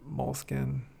using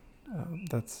moleskin.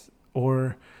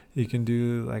 Or you can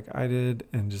do like I did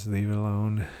and just leave it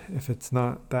alone. If it's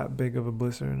not that big of a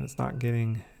blister and it's not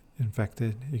getting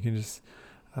infected, you can just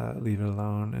leave it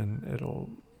alone and it'll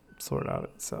sort out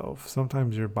itself.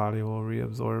 Sometimes your body will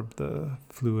reabsorb the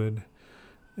fluid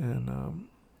and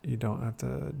you don't have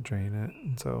to drain it,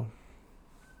 and so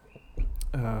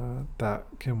that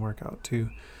can work out too.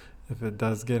 If it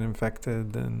does get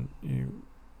infected, then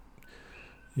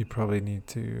you probably need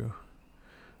to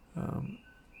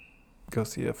go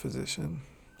see a physician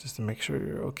just to make sure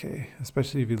you're okay,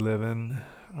 especially if you live in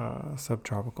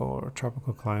subtropical or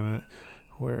tropical climate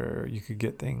where you could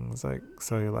get things like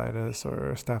cellulitis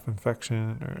or staph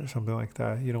infection or something like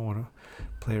that. You don't want to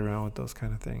play around with those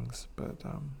kind of things, but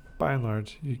by and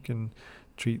large you can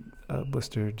treat a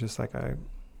blister just like I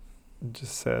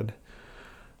just said.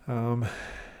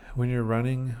 When you're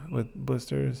running with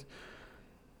blisters,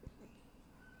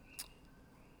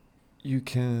 you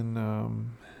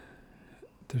can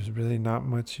there's really not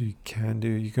much you can do.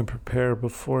 You can prepare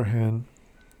beforehand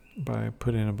by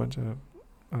putting a bunch of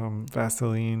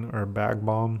Vaseline or bag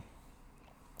balm.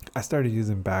 I started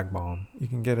using bag balm. You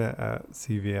can get it at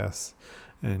CVS,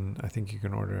 and I think you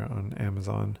can order it on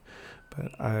Amazon.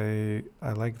 But I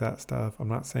like that stuff. I'm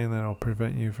not saying that it'll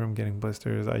prevent you from getting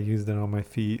blisters. I used it on my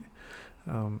feet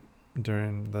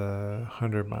during the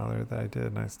 100-miler that I did,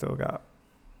 and I still got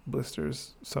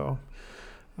blisters. So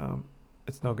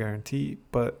it's no guarantee,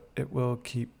 but it will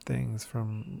keep things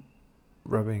from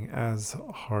rubbing as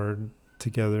hard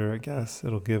together. I guess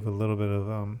it'll give a little bit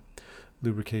of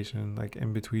lubrication, like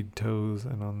in between toes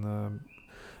and on the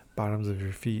bottoms of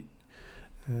your feet.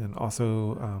 And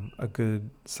also a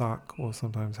good sock will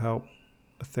sometimes help.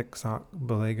 A thick sock.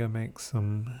 Belega makes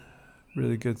some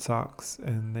really good socks,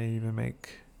 and they even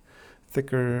make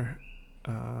thicker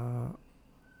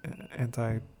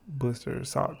anti-blister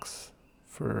socks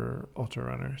for ultra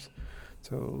runners.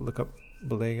 So look up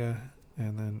Belega,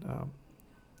 and then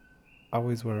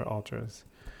always wear ultras.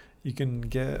 You can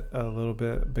get a little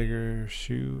bit bigger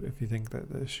shoe if you think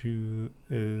that the shoe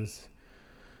is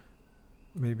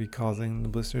maybe causing the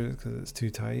blisters because it's too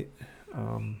tight.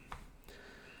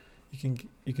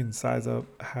 You can size up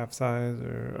a half size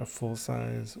or a full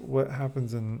size. What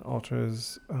happens in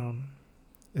ultras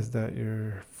is that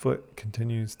your foot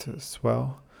continues to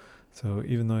swell. So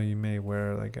even though you may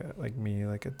wear like me,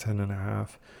 like a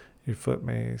 10.5, your foot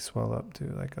may swell up to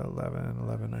like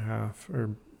 11.5,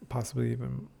 or possibly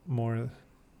even more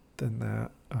than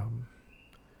that,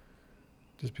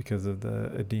 just because of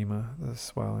the edema, the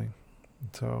swelling.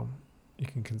 So you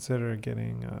can consider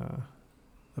getting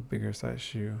a bigger size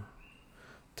shoe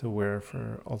to wear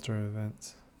for ultra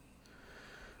events.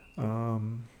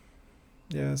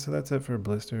 Yeah, so that's it for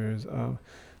blisters.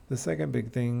 The second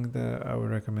big thing that I would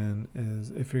recommend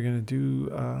is if you're going to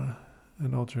do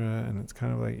an ultra, and it's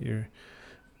kind of like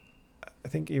I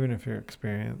think even if you're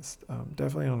experienced,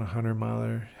 definitely on a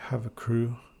 100-miler, have a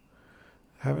crew.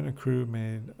 Having a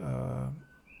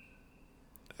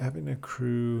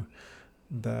crew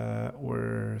that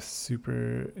were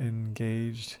super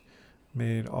engaged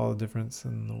made all the difference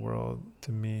in the world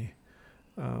to me.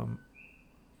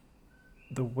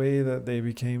 The way that they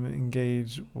became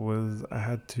engaged was I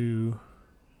had to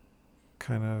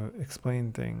kind of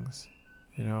explain things.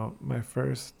 My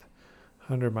first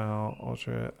 100-mile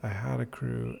ultra, I had a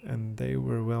crew, and they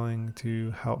were willing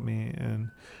to help me,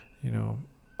 and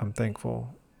I'm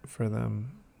thankful for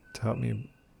them to help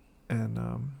me, and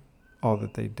all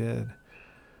that they did.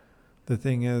 The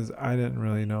thing is, I didn't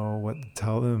really know what to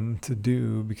tell them to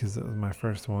do because it was my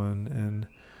first one, and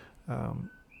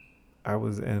I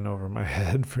was in over my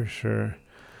head for sure.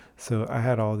 So I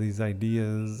had all these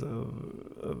ideas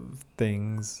of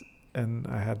things, and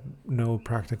I had no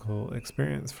practical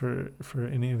experience for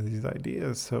any of these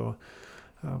ideas. So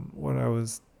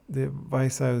the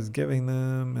advice I was giving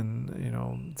them,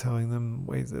 and telling them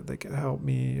ways that they could help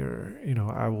me, or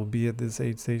I will be at this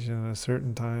aid station at a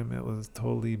certain time, it was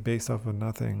totally based off of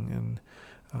nothing, and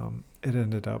it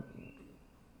ended up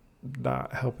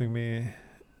not helping me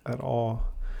at all,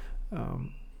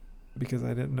 because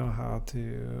I didn't know how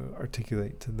to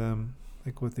articulate to them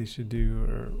like what they should do,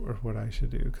 or what I should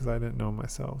do, because I didn't know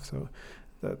myself. So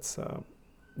that's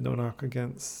no knock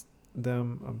against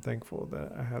them. I'm thankful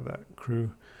that I had that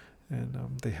crew, and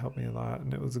they helped me a lot,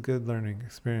 and it was a good learning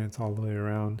experience all the way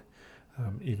around.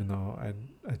 Even though I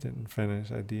didn't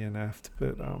finish, I DNF'd,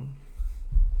 but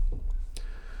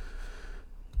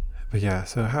yeah.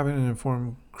 So having an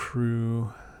informed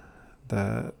crew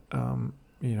that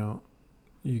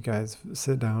you guys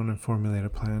sit down and formulate a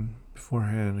plan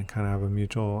beforehand, and kind of have a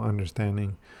mutual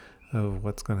understanding of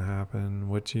what's going to happen,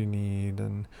 what you need,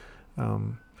 and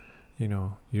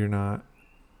you're not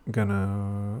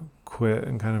gonna quit,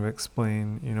 and kind of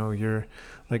explain, you're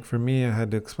like, for me, I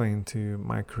had to explain to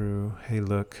my crew, hey,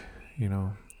 look,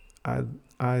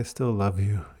 I still love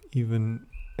you, even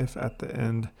if at the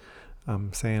end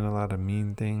I'm saying a lot of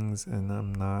mean things, and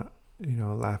I'm not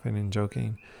laughing and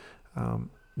joking.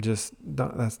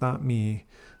 That's not me.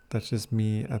 That's just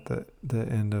me at the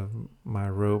end of my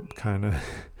rope, kind of.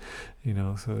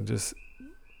 So just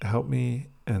help me,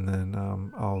 and then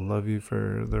I'll love you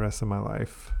for the rest of my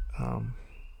life,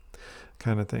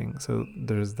 kind of thing. So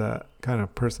there's that kind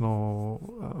of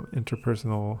personal,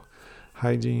 interpersonal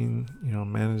hygiene,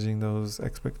 managing those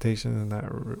expectations and that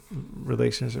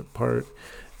relationship part.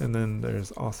 And then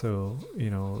there's also,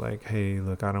 like, hey,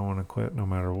 look, I don't want to quit no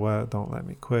matter what. Don't let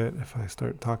me quit. If I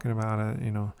start talking about it,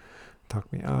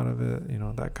 talk me out of it,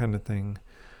 that kind of thing.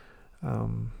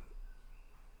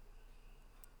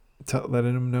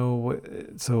 Letting them know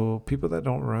so people that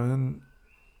don't run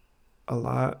a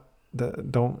lot,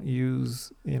 that don't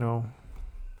use,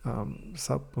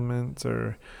 supplements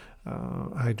or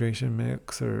hydration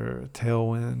mix or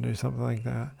tailwind or something like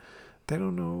that. They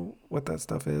don't know what that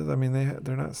stuff is. I mean,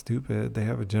 they're not stupid. They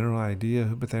have a general idea,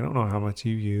 but they don't know how much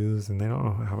you use, and they don't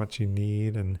know how much you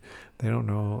need, and they don't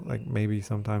know, like, maybe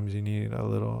sometimes you need a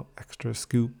little extra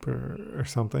scoop or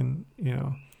something, you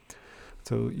know.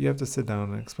 So you have to sit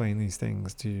down and explain these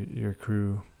things to your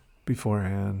crew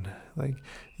beforehand. Like,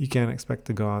 you can't expect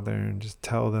to go out there and just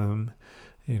tell them,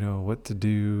 you know, what to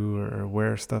do or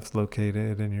where stuff's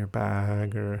located in your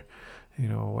bag or, you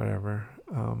know, whatever.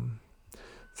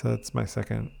 So that's my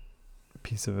second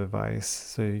piece of advice.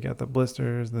 So you got the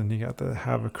blisters, then you got to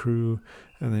have a crew,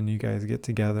 and then you guys get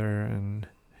together and,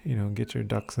 you know, get your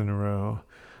ducks in a row,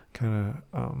 kind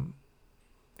of,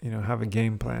 you know, have a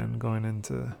game plan going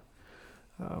into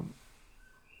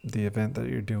the event that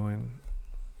you're doing.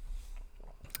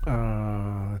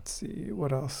 Let's see,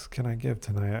 what else can I give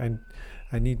tonight?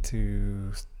 I need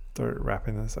to start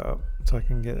wrapping this up so I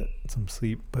can get some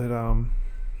sleep. But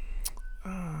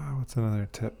what's another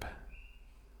tip?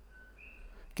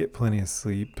 Get plenty of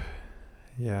sleep.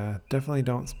 Yeah, definitely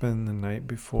don't spend the night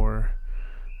before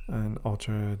an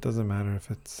ultra. It doesn't matter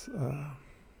if it's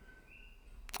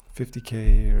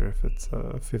 50K or if it's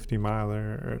a 50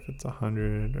 miler or if it's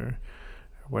 100 or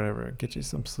whatever. Get you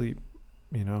some sleep,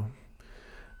 you know.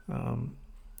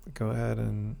 Go ahead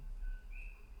and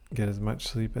get as much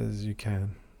sleep as you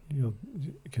can.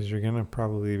 Because you're gonna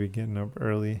probably be getting up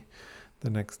early the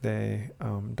next day.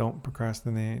 Don't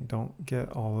procrastinate. Don't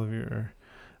get all of your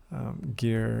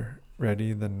gear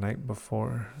ready the night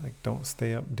before. Like, don't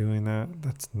stay up doing that.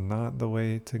 That's not the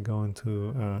way to go into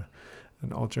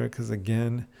an ultra. Because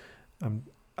again,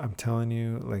 I'm telling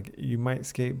you, like, you might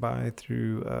skate by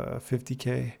through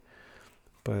 50K,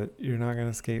 but you're not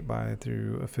gonna skate by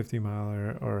through a 50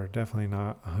 miler or definitely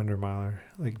not a 100 miler.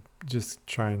 Like, just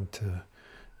trying to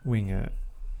wing it,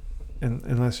 and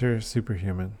unless you're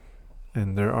superhuman.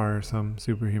 And there are some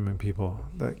superhuman people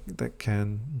that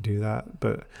can do that.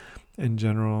 But in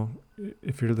general,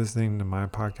 if you're listening to my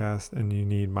podcast and you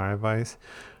need my advice,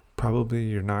 probably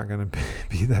you're not going to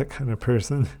be that kind of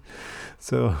person.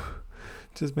 So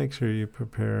just make sure you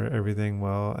prepare everything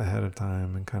well ahead of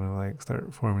time and kind of like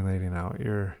start formulating out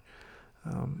your,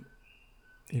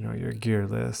 you know, your gear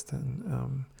list,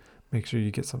 and make sure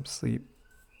you get some sleep,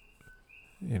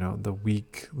 you know, the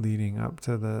week leading up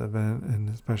to the event and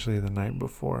especially the night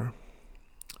before.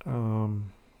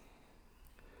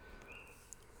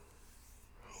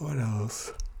 What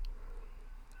else?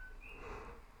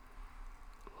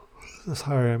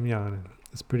 Sorry, I'm yawning.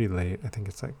 It's pretty late. I think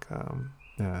it's like,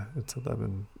 it's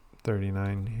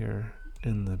 11:39 here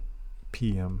in the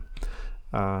PM.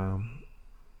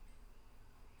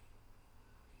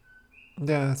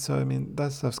 Yeah, so I mean,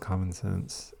 that stuff's common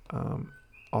sense.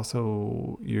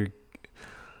 Also,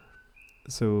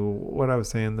 so what I was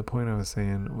saying, the point I was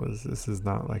saying was, this is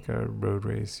not like a road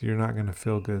race. You're not going to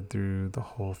feel good through the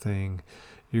whole thing.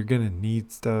 You're going to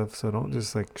need stuff. So don't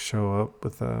just like show up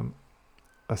with a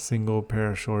single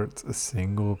pair of shorts, a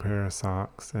single pair of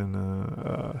socks, and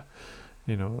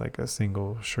you know, like a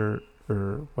single shirt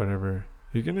or whatever.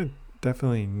 You're going to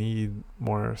definitely need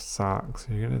more socks.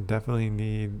 You're going to definitely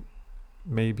need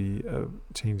maybe a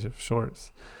change of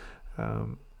shorts.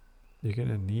 You're going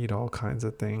to need all kinds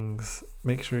of things.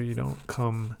 Make sure you don't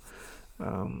come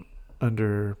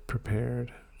under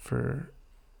prepared for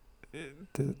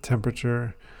the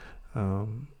temperature,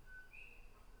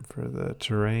 for the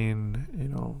terrain, you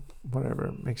know,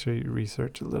 whatever. Make sure you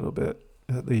research a little bit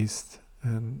at least,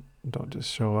 and don't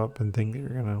just show up and think that you're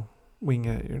going to wing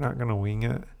it. You're not going to wing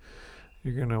it.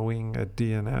 You're going to wing a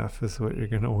DNF is what you're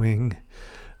going to wing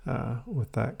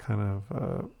with that kind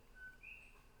of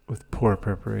with poor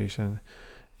preparation.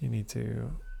 You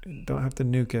don't have to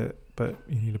nuke it, but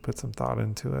you need to put some thought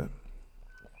into it.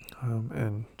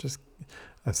 And just,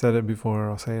 I've said it before,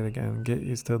 I'll say it again, get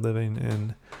used to living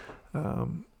in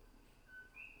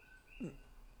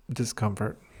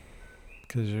discomfort,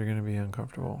 because you're going to be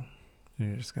uncomfortable.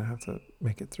 You're just going to have to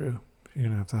make it through. You're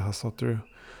going to have to hustle through,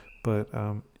 but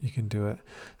you can do it.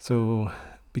 So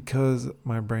because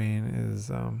my brain is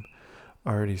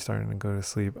already starting to go to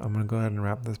sleep, I'm going to go ahead and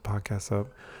wrap this podcast up.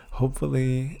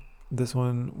 Hopefully this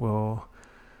one will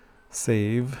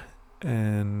save,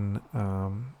 and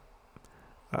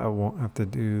I won't have to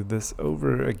do this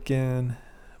over again,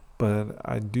 but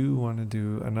I do want to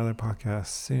do another podcast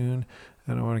soon,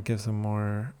 and I want to give some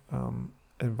more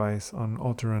advice on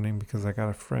ultra running, because I got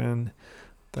a friend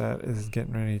that is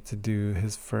getting ready to do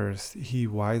his first. He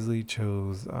wisely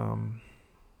chose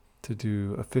to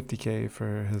do a 50K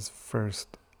for his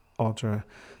first ultra.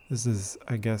 This is,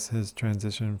 I guess, his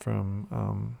transition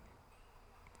from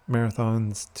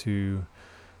marathons to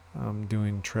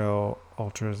doing trail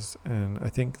ultras, and I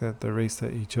think that the race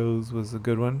that he chose was a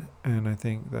good one, and I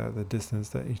think that the distance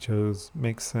that he chose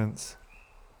makes sense,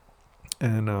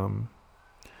 and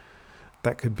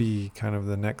that could be kind of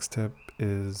the next tip,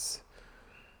 is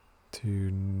to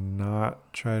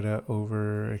not try to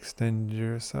overextend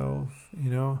yourself.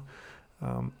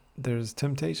 There's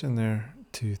temptation there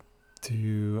to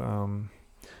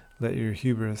let your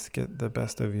hubris get the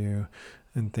best of you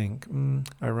and think,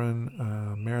 I run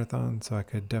a marathon, so I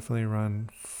could definitely run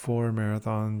 4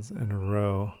 marathons in a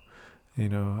row.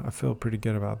 I feel pretty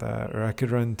good about that. Or I could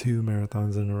run 2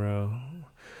 marathons in a row.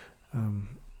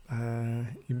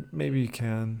 Maybe you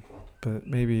can, but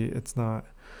maybe it's not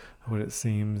what it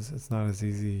seems. It's not as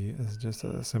easy as just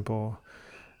a simple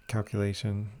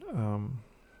calculation.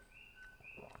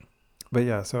 But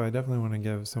yeah, so I definitely want to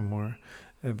give some more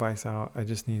advice out. I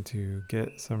just need to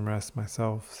get some rest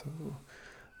myself so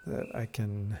that I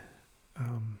can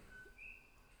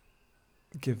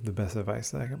give the best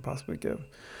advice that I can possibly give.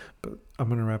 But I'm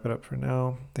going to wrap it up for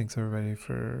now. Thanks everybody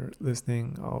for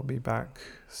listening. I'll be back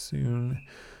soon.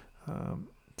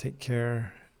 Take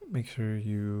care. Make sure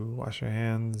you wash your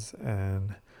hands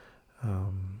and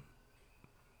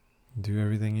do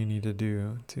everything you need to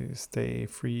do to stay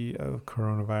free of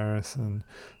coronavirus and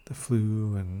the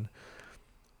flu and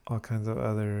all kinds of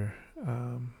other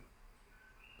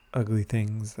ugly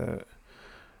things that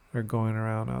are going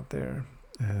around out there.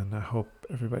 And I hope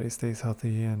everybody stays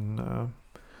healthy and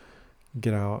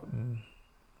get out and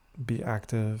be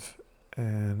active.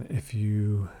 And if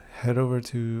you head over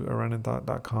to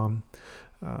runninthought.com,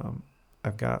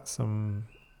 I've got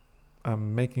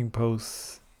I'm making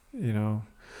posts,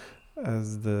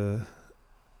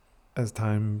 as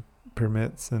time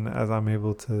permits and as I'm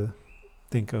able to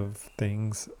think of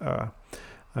things.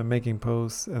 I'm making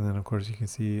posts, and then of course you can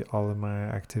see all of my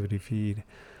activity feed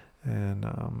and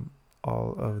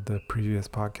all of the previous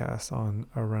podcasts on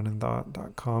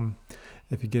runninthought.com.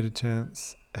 If you get a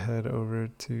chance, head over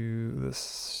to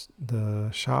the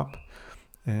shop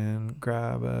and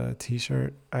grab a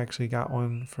t-shirt. I actually got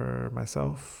one for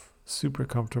myself, super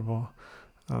comfortable,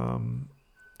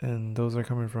 and those are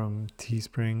coming from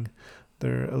Teespring.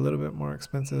 They're a little bit more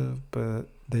expensive, but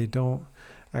they don't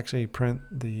actually print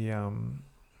the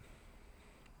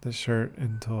shirt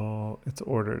until it's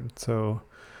ordered, so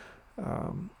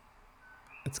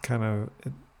it's kind of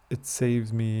it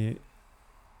saves me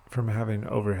from having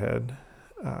overhead,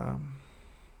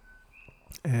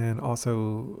 and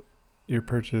also your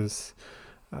purchase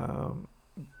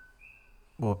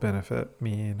will benefit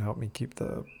me and help me keep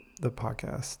the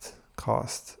podcast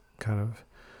cost kind of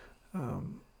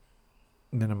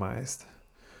minimized.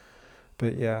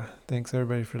 But yeah, thanks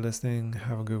everybody for listening.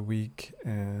 Have a good week,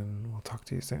 and we'll talk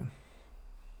to you soon.